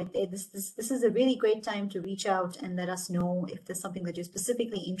 And so this is a really great time to reach out and let us know if there's something that you're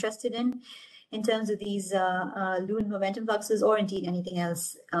specifically interested in terms of these Loon momentum fluxes, or indeed anything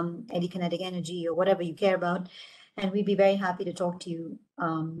else, eddy kinetic energy or whatever you care about. And we'd be very happy to talk to you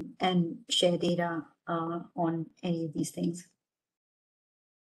and share data on any of these things.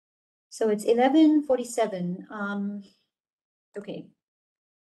 So it's 11:47. Okay.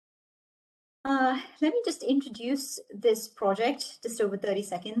 Let me just introduce this project, just over 30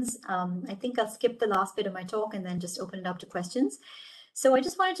 seconds. I think I'll skip the last bit of my talk and then just open it up to questions. So I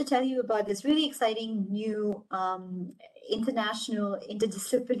just wanted to tell you about this really exciting new international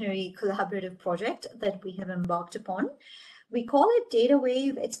interdisciplinary collaborative project that we have embarked upon. We call it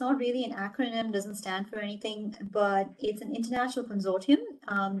DataWave. It's not really an acronym, doesn't stand for anything, but it's an international consortium,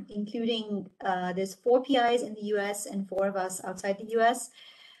 including there's 4 PIs in the US and 4 of us outside the US.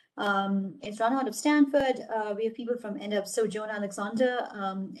 It's run out of Stanford. We have people from so Joan Alexander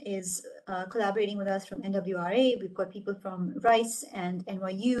is collaborating with us from NWRA. We've got people from Rice and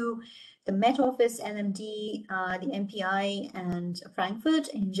NYU, the Met Office, LMD, the MPI, and Frankfurt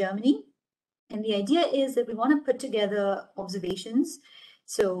in Germany. And the idea is that we want to put together observations,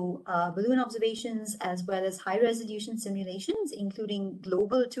 so balloon observations as well as high resolution simulations, including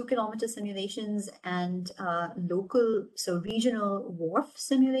global 2-kilometer simulations and local, so regional WRF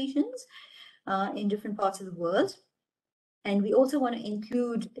simulations in different parts of the world. And we also want to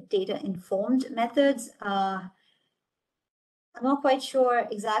include data-informed methods. I'm not quite sure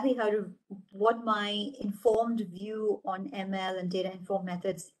exactly what my informed view on ML and data-informed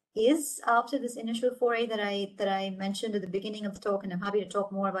methods is after this initial foray that I mentioned at the beginning of the talk, and I'm happy to talk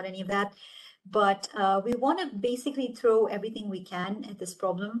more about any of that. But we want to basically throw everything we can at this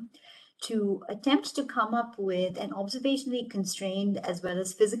problem to attempt to come up with an observationally constrained as well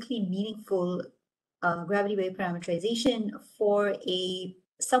as physically meaningful gravity wave parameterization for a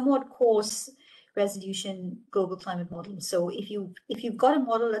somewhat coarse resolution global climate model. So if you've got a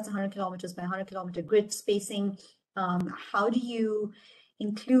model that's 100 kilometers by 100 kilometer grid spacing, how do you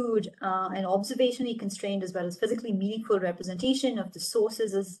include an observationally constrained as well as physically meaningful representation of the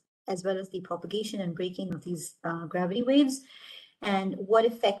sources as well as the propagation and breaking of these gravity waves? And what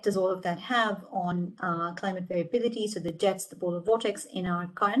effect does all of that have on climate variability, so the jets, the polar vortex in our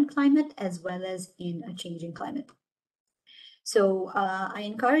current climate as well as in a changing climate? So I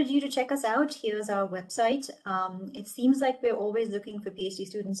encourage you to check us out. Here's our website. It seems like we're always looking for PhD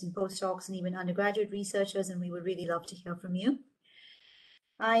students and postdocs and even undergraduate researchers, and we would really love to hear from you.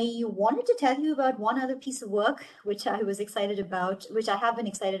 I wanted to tell you about one other piece of work, which I was excited about, which I have been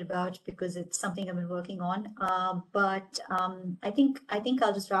excited about because it's something I've been working on. But I think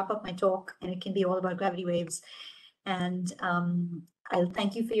I'll just wrap up my talk, and it can be all about gravity waves. And I'll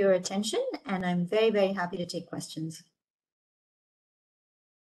thank you for your attention, and I'm very, very happy to take questions.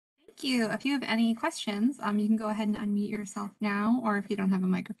 Thank you. If you have any questions, you can go ahead and unmute yourself now, or if you don't have a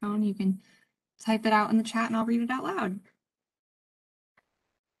microphone, you can type it out in the chat and I'll read it out loud.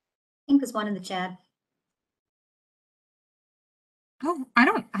 I think there's one in the chat. Oh, I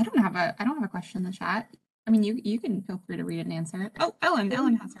don't have a question in the chat. I mean, you can feel free to read it and answer it. Oh,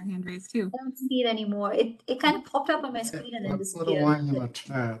 Ellen has her hand raised too. I don't see it anymore. It kind of popped up on my screen and then disappeared. Put one in the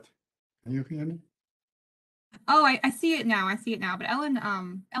chat. Can you hear me? Oh, I see it now. I see it now. But Ellen,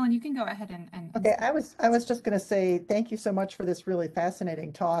 you can go ahead and Okay, I was just going to say thank you so much for this really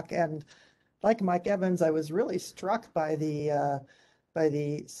fascinating talk. And like Mike Evans, I was really struck by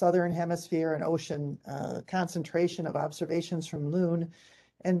the Southern Hemisphere and ocean concentration of observations from Loon,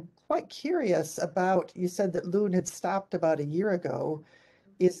 and quite curious about, you said that Loon had stopped about a year ago.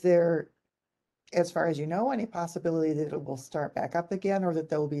 Is there, as far as you know, any possibility that it will start back up again, or that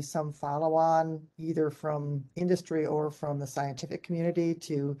there will be some follow-on either from industry or from the scientific community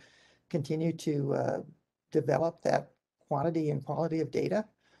to continue to develop that quantity and quality of data?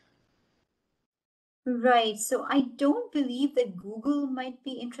 Right. So I don't believe that Google might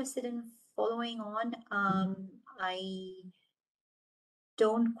be interested in following on. I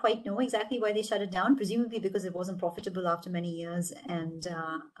don't quite know exactly why they shut it down, presumably because it wasn't profitable after many years. And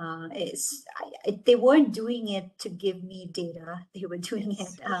they weren't doing it to give me data. They were doing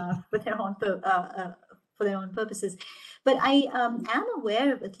it for their own purposes. But I am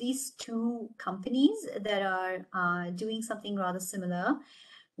aware of at least 2 companies that are doing something rather similar.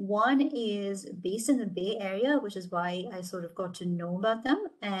 One is based in the Bay Area, which is why I sort of got to know about them.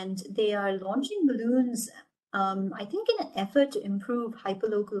 And they are launching balloons, I think in an effort to improve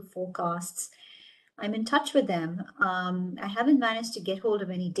hyperlocal forecasts. I'm in touch with them. I haven't managed to get hold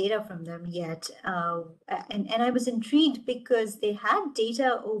of any data from them yet. And I was intrigued because they had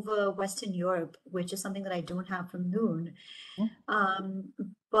data over Western Europe, which is something that I don't have from Loon.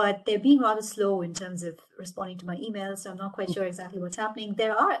 But they're being rather slow in terms of responding to my emails, so I'm not quite sure exactly what's happening.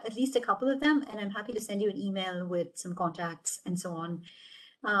 There are at least a couple of them, and I'm happy to send you an email with some contacts and so on.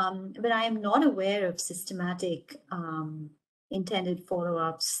 But I am not aware of systematic intended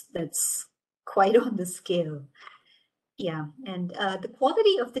follow-ups that's quite on the scale. Yeah, and the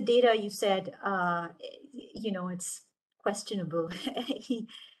quality of the data, you said, it's questionable.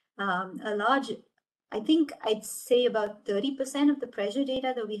 I think I'd say about 30% of the pressure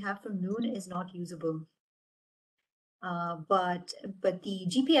data that we have from Loon is not usable. But the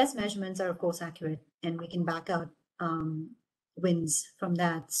GPS measurements are of course accurate, and we can back out winds from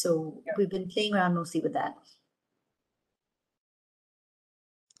that. So we've been playing around mostly with that.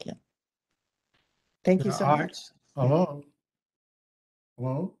 Yeah. Thank you so much. Hello?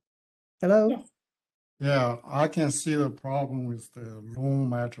 Hello? Hello? Yes. Yeah, I can see the problem with the loon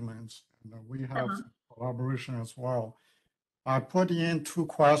measurements, and we have some collaboration as well. I put in 2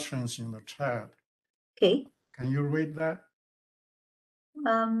 questions in the chat. Okay. Can you read that?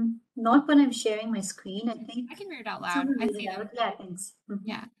 Not when I'm sharing my screen, I think. I can read it out loud. I see them. Yeah, thanks.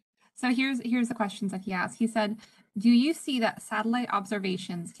 Yeah. So here's the questions that he asked. He said, do you see that satellite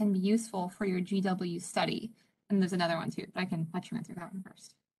observations can be useful for your GW study? And there's another one too. I can let you answer that one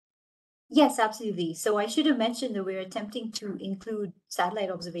first. Yes, absolutely. So I should have mentioned that we're attempting to include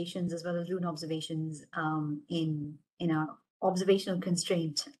satellite observations as well as Loon observations in our observational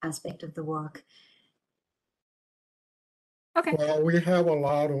constraint aspect of the work. Okay. Well, we have a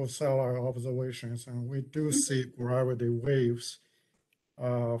lot of satellite observations, and we do see gravity waves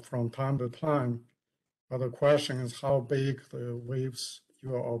from time to time. But the question is how big the waves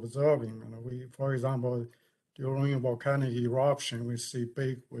you are observing. And we, for example, during volcanic eruption, we see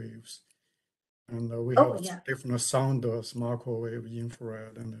big waves. And we have different sounders, microwave,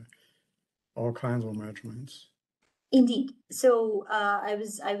 infrared, and all kinds of measurements. Indeed. So I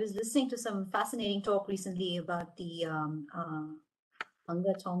was listening to some fascinating talk recently about the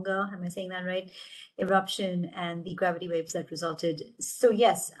Tonga, am I saying that right? Eruption and the gravity waves that resulted. So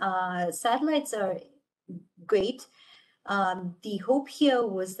yes, satellites are great. The hope here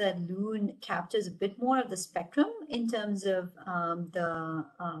was that Loon captures a bit more of the spectrum in terms of the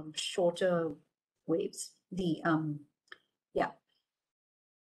shorter waves.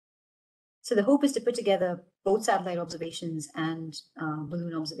 So the hope is to put together both satellite observations and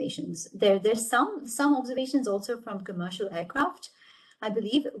balloon observations. There's some observations also from commercial aircraft, I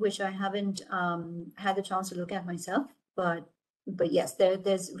believe, which I haven't had the chance to look at myself. But yes,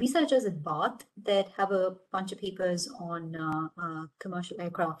 there's researchers at Bath that have a bunch of papers on commercial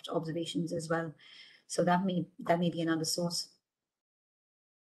aircraft observations as well. So that may be another source.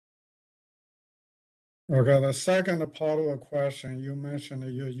 Okay, the second part of the question, you mentioned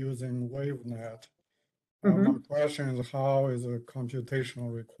that you're using WaveNet. My question is, how is the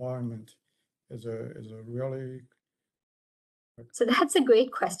computational requirement? Is it really? So that's a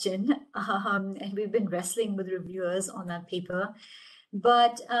great question. And we've been wrestling with reviewers on that paper.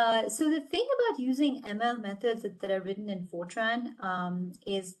 But so the thing about using ML methods that are written in Fortran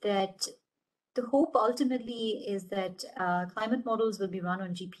is that the hope ultimately is that climate models will be run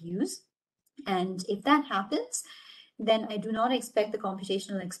on GPUs. And if that happens, then I do not expect the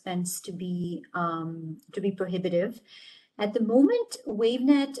computational expense to be prohibitive. At the moment,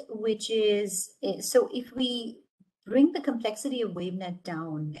 WaveNet, which is, so if we bring the complexity of WaveNet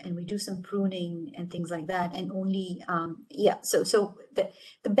down and we do some pruning and things like that, and only, so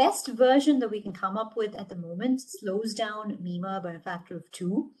the best version that we can come up with at the moment slows down MIMA by a factor of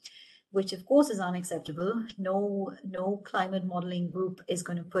 2. Which of course is unacceptable. No climate modeling group is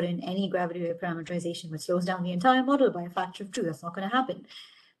going to put in any gravity wave parameterization which slows down the entire model by a factor of 2. That's not going to happen.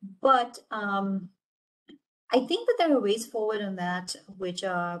 But I think that there are ways forward on that which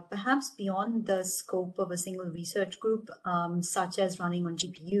are perhaps beyond the scope of a single research group, such as running on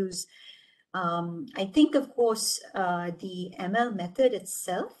GPUs. I think, of course, the ML method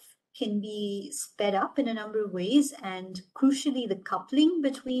itself can be sped up in a number of ways, and crucially, the coupling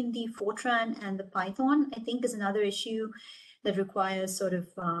between the Fortran and the Python, I think, is another issue that requires sort of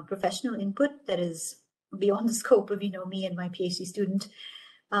professional input that is beyond the scope of, me and my PhD student.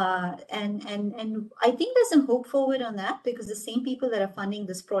 And I think there's some hope forward on that, because the same people that are funding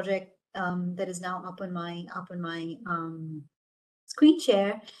this project that is now up on my screen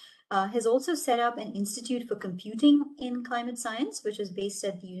share has also set up an Institute for Computing in Climate Science, which is based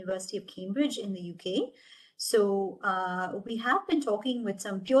at the University of Cambridge in the UK. So we have been talking with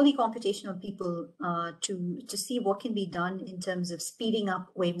some purely computational people to see what can be done in terms of speeding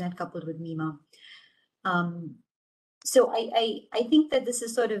up WaveNet coupled with MIMA. So I think that this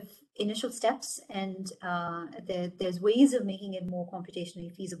is sort of initial steps, and there's ways of making it more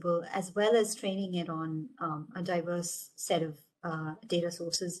computationally feasible, as well as training it on a diverse set of data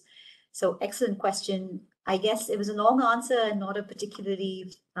sources. So excellent question. I guess it was a long answer and not a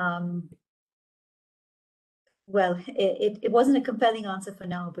particularly, well, it wasn't a compelling answer for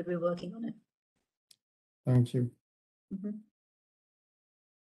now, but we're working on it. Thank you.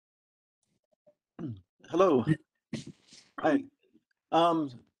 Hello. Hi.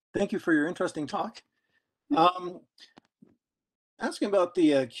 Thank you for your interesting talk. Asking about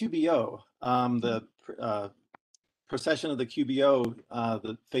the QBO, the precession of the QBO,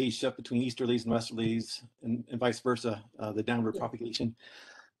 the phase shift between easterlies and westerlies, and vice versa, the downward propagation.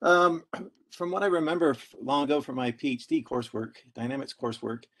 From what I remember long ago from my PhD coursework, dynamics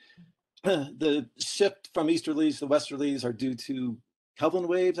coursework, the shift from easterlies to westerlies are due to Kelvin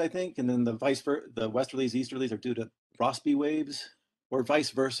waves, I think, and then the westerlies, easterlies are due to Rossby waves, or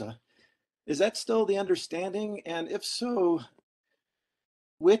vice versa. Is that still the understanding? And if so,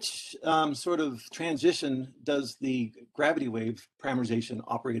 which sort of transition does the gravity wave parameterization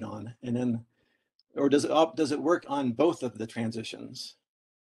operate on? And then, or does it work on both of the transitions?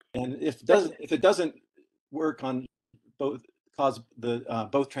 And if it doesn't work on both, cause the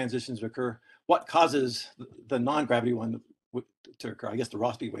both transitions to occur, what causes the non-gravity one to occur? I guess the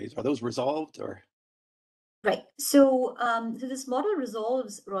Rossby waves, are those resolved, or? Right. So, so this model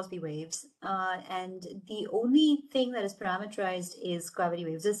resolves Rossby waves, and the only thing that is parameterized is gravity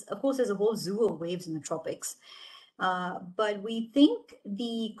waves. Of course, there's a whole zoo of waves in the tropics, but we think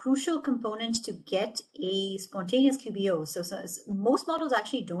the crucial component to get a spontaneous QBO, so most models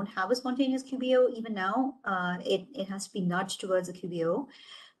actually don't have a spontaneous QBO even now. It has to be nudged towards a QBO,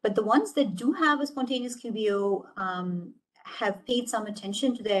 but the ones that do have a spontaneous QBO have paid some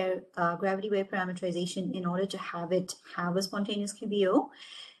attention to their gravity wave parameterization in order to have it have a spontaneous QBO.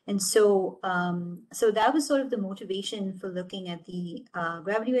 And so, so that was sort of the motivation for looking at the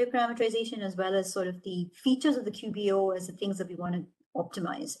gravity wave parameterization, as well as sort of the features of the QBO as the things that we want to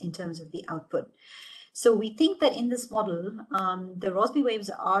optimize in terms of the output. So we think that in this model, the Rossby waves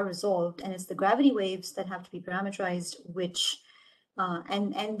are resolved, and it's the gravity waves that have to be parameterized, which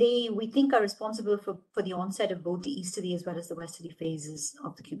and they, we think, are responsible for the onset of both the easterly as well as the westerly phases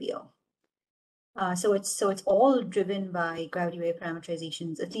of the QBO. So it's all driven by gravity wave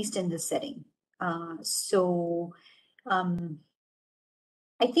parameterizations, at least in this setting. I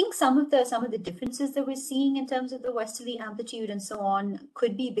think some of the differences that we're seeing in terms of the westerly amplitude and so on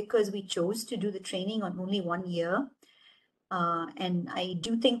could be because we chose to do the training on only 1 year. And I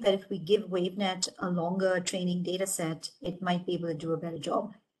do think that if we give WaveNet a longer training data set, it might be able to do a better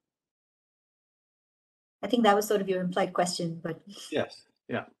job. I think that was sort of your implied question, but Yes,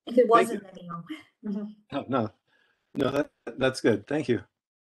 yeah. If it wasn't, let me know. No, that's good. Thank you.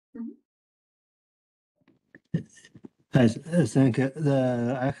 Thank you.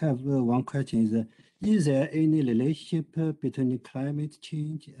 I have one question. Is there any relationship between climate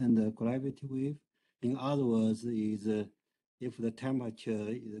change and the gravity wave? In other words, if the temperature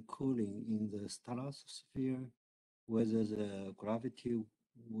is cooling in the stratosphere, whether the gravity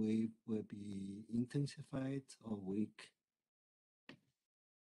wave will be intensified or weak?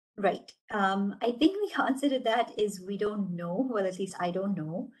 Right. I think the answer to that is we don't know. Well, at least I don't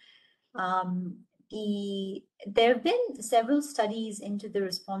know. There have been several studies into the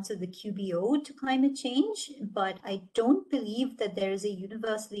response of the QBO to climate change, but I don't believe that there is a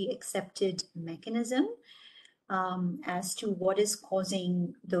universally accepted mechanism as to what is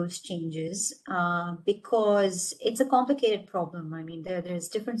causing those changes, because it's a complicated problem. I mean, there's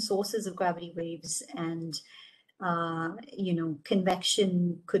different sources of gravity waves, and you know,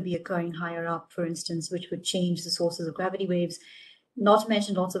 convection could be occurring higher up, for instance, which would change the sources of gravity waves, not to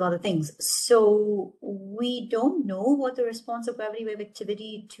mention lots of other things. So we don't know what the response of gravity wave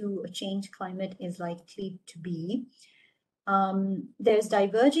activity to a changed climate is likely to be. There's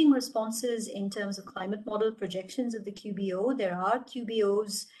diverging responses in terms of climate model projections of the QBO. There are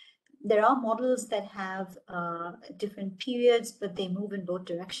QBOs There are models that have different periods, but they move in both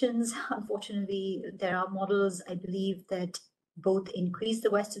directions. Unfortunately, there are models, I believe, that both increase the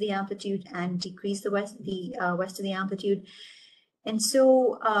westerly amplitude and decrease the westerly amplitude. And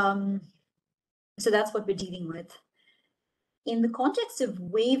so, so that's what we're dealing with. In the context of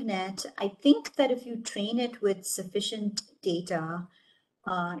WaveNet, I think that if you train it with sufficient data,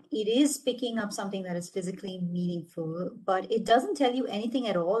 it is picking up something that is physically meaningful, but it doesn't tell you anything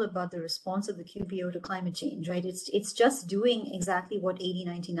at all about the response of the QBO to climate change, right? It's just doing exactly what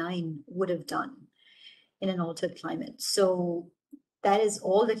 8099 would have done in an altered climate. So that is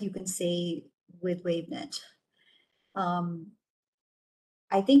all that you can say with WaveNet.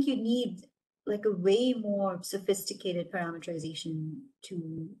 I think you need like a way more sophisticated parameterization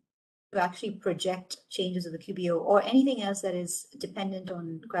to actually project changes of the QBO or anything else that is dependent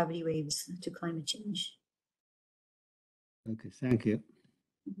on gravity waves to climate change. Okay, thank you.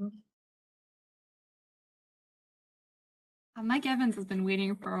 Mm-hmm. Mike Evans has been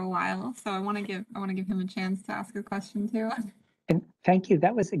waiting for a while, so I want to give him a chance to ask a question too. And thank you.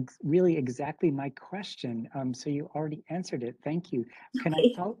 That was exactly my question. So you already answered it. Thank you.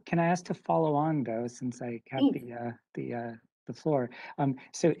 Can I ask to follow on though, since I have the floor?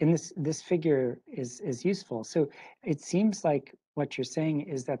 So in this figure is useful. So it seems like what you're saying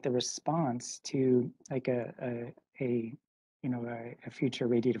is that the response to like a future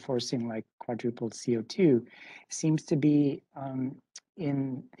radiative forcing like quadrupled CO2 seems to be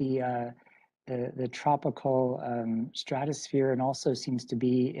in the tropical stratosphere, and also seems to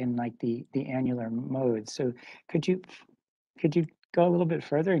be in like the annular mode. So could you go a little bit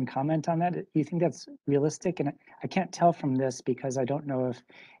further and comment on that? Do you think that's realistic? And I can't tell from this because I don't know if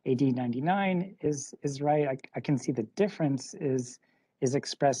AD99 is right. I can see the difference is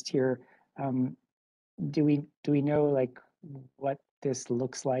expressed here. Do we know like what this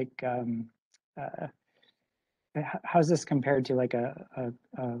looks like? How's this compared to like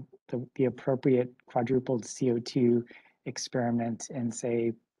the appropriate quadrupled CO2 experiment in,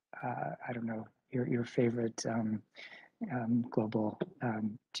 say, I don't know, your favorite global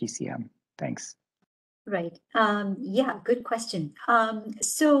GCM? Thanks. Right. Yeah, good question.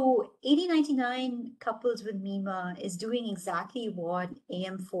 So 8099 coupled with MEMA is doing exactly what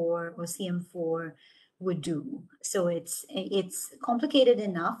AM4 or CM4 would do. So it's complicated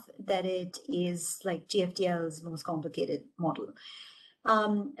enough that it is like GFDL's most complicated model.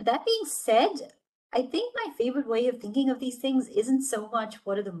 That being said, I think my favorite way of thinking of these things isn't so much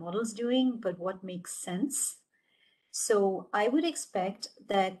what are the models doing, but what makes sense. So I would expect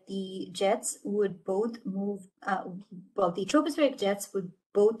that the jets would both move, the tropospheric jets would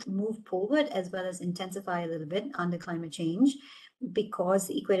both move poleward as well as intensify a little bit under climate change, because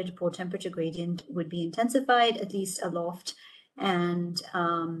the equator to pole temperature gradient would be intensified, at least aloft, and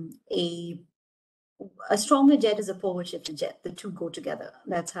a stronger jet is a poleward shifted jet. The two go together.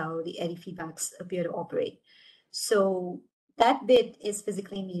 That's how the eddy feedbacks appear to operate. So that bit is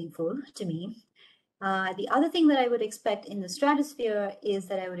physically meaningful to me. The other thing that I would expect in the stratosphere is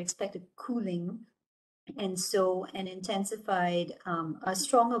that I would expect a cooling, and so an intensified, a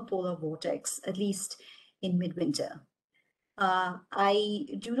stronger polar vortex, at least in midwinter. I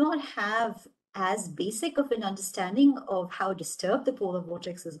do not have as basic of an understanding of how disturbed the polar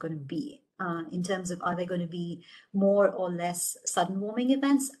vortex is going to be in terms of, are there going to be more or less sudden warming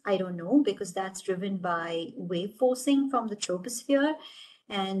events? I don't know, because that's driven by wave forcing from the troposphere.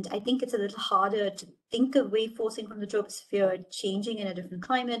 And I think it's a little harder to think of wave forcing from the troposphere changing in a different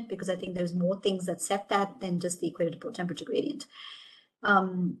climate, because I think there's more things that set that than just the equator to pole temperature gradient.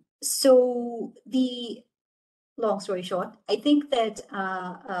 So the long story short, I think that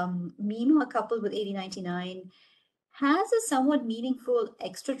MEMA coupled with 8099 has a somewhat meaningful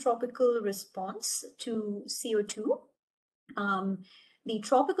extratropical response to CO2. The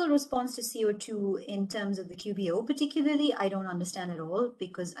tropical response to CO2 in terms of the QBO particularly, I don't understand at all,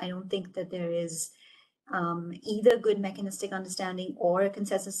 because I don't think that there is either good mechanistic understanding or a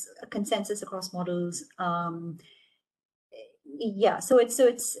consensus across models. Yeah, so the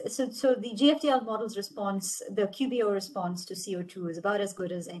GFDL model's response, the QBO response to CO2 is about as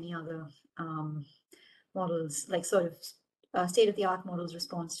good as any other models, like sort of state-of-the-art models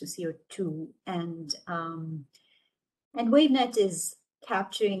response to CO2, and WaveNet is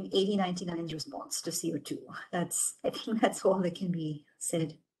capturing 8099's response to CO2. I think that's all that can be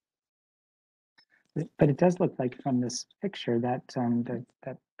said. But it does look like from this picture that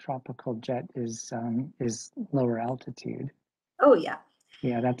that tropical jet is lower altitude. Oh yeah.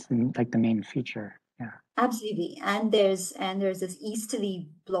 Yeah, that's like the main feature. Yeah. Absolutely, and there's this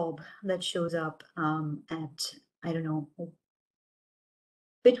easterly blob that shows up at, I don't know,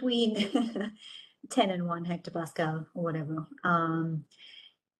 between 10 and 1 hectopascal or whatever.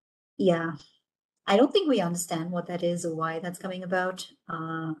 Yeah, I don't think we understand what that is or why that's coming about.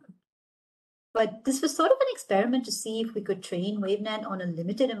 But this was sort of an experiment to see if we could train WaveNet on a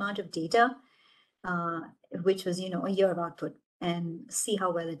limited amount of data, which was, a year of output, and see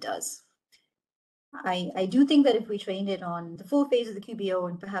how well it does. I do think that if we trained it on the full phase of the QBO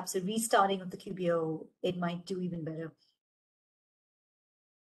and perhaps a restarting of the QBO, it might do even better.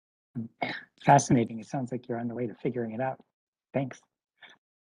 Fascinating. It sounds like you're on the way to figuring it out. Thanks.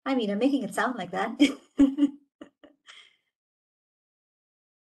 I mean, I'm making it sound like that.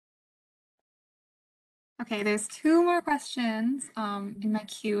 Okay, there's 2 more questions in my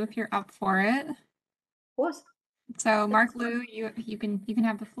queue if you're up for it. Of course. So Mark Liu, you can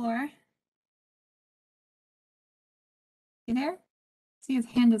have the floor. You there? See, his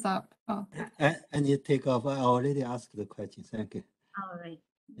hand is up. Oh. And you take off. I already asked the question. Thank you. All right.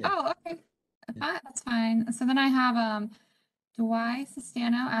 Yeah. Oh, okay. That's fine. So then I have Dwight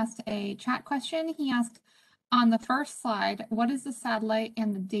Sestano asked a chat question. He asked, on the first slide, what is the satellite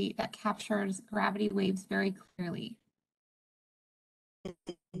and the date that captures gravity waves very clearly?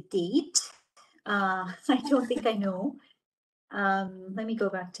 The date? I don't think I know. Let me go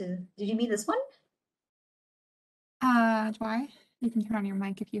back to, did you mean this one? Dwight, you can turn on your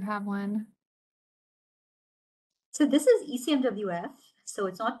mic if you have one. So this is ECMWF, so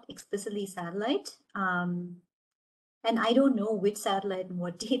it's not explicitly satellite. And I don't know which satellite and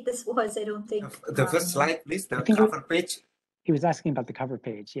what date this was, I don't think. The first slide, please, the I think cover page. He was asking about the cover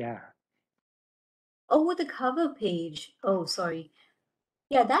page, yeah. Oh, the cover page. Oh, sorry.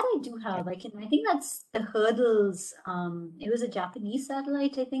 Yeah, that I do have. I think that's the hurdles. It was a Japanese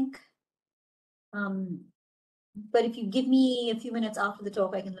satellite, I think. But if you give me a few minutes after the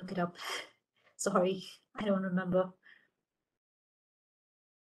talk, I can look it up. Sorry, I don't remember.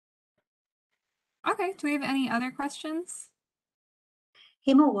 Okay, do we have any other questions?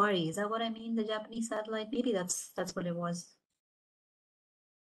 Himawari, is that what I mean? The Japanese satellite? Maybe that's what it was.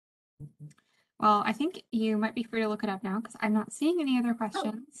 Well, I think you might be free to look it up now because I'm not seeing any other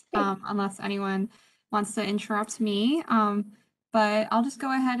questions, unless anyone wants to interrupt me. But I'll just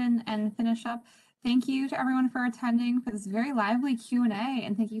go ahead and finish up. Thank you to everyone for attending for this very lively Q&A,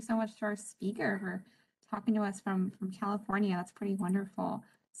 and thank you so much to our speaker for talking to us from California. That's pretty wonderful.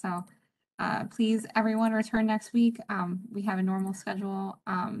 So please, everyone, return next week. We have a normal schedule.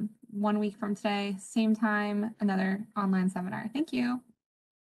 1 week from today, same time, another online seminar. Thank you.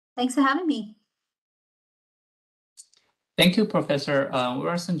 Thanks for having me. Thank you, Professor. We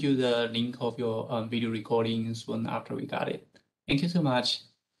will send you the link of your video recording soon after we got it. Thank you so much.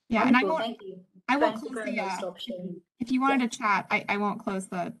 Yeah, Wonderful, and thank you. I won't close the, if you wanted to chat, I won't close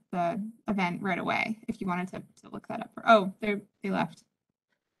the event right away if you wanted to look that up. Oh, they left.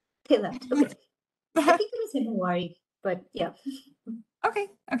 They left, okay. I think it was Himawari, but yeah. Okay.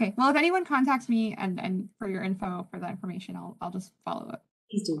 Well, if anyone contacts me and for your info, for that information, I'll just follow up.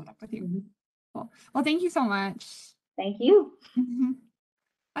 Please do. Up with you. Cool. Well, thank you so much. Thank you.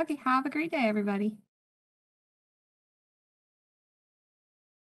 Okay, have a great day, everybody.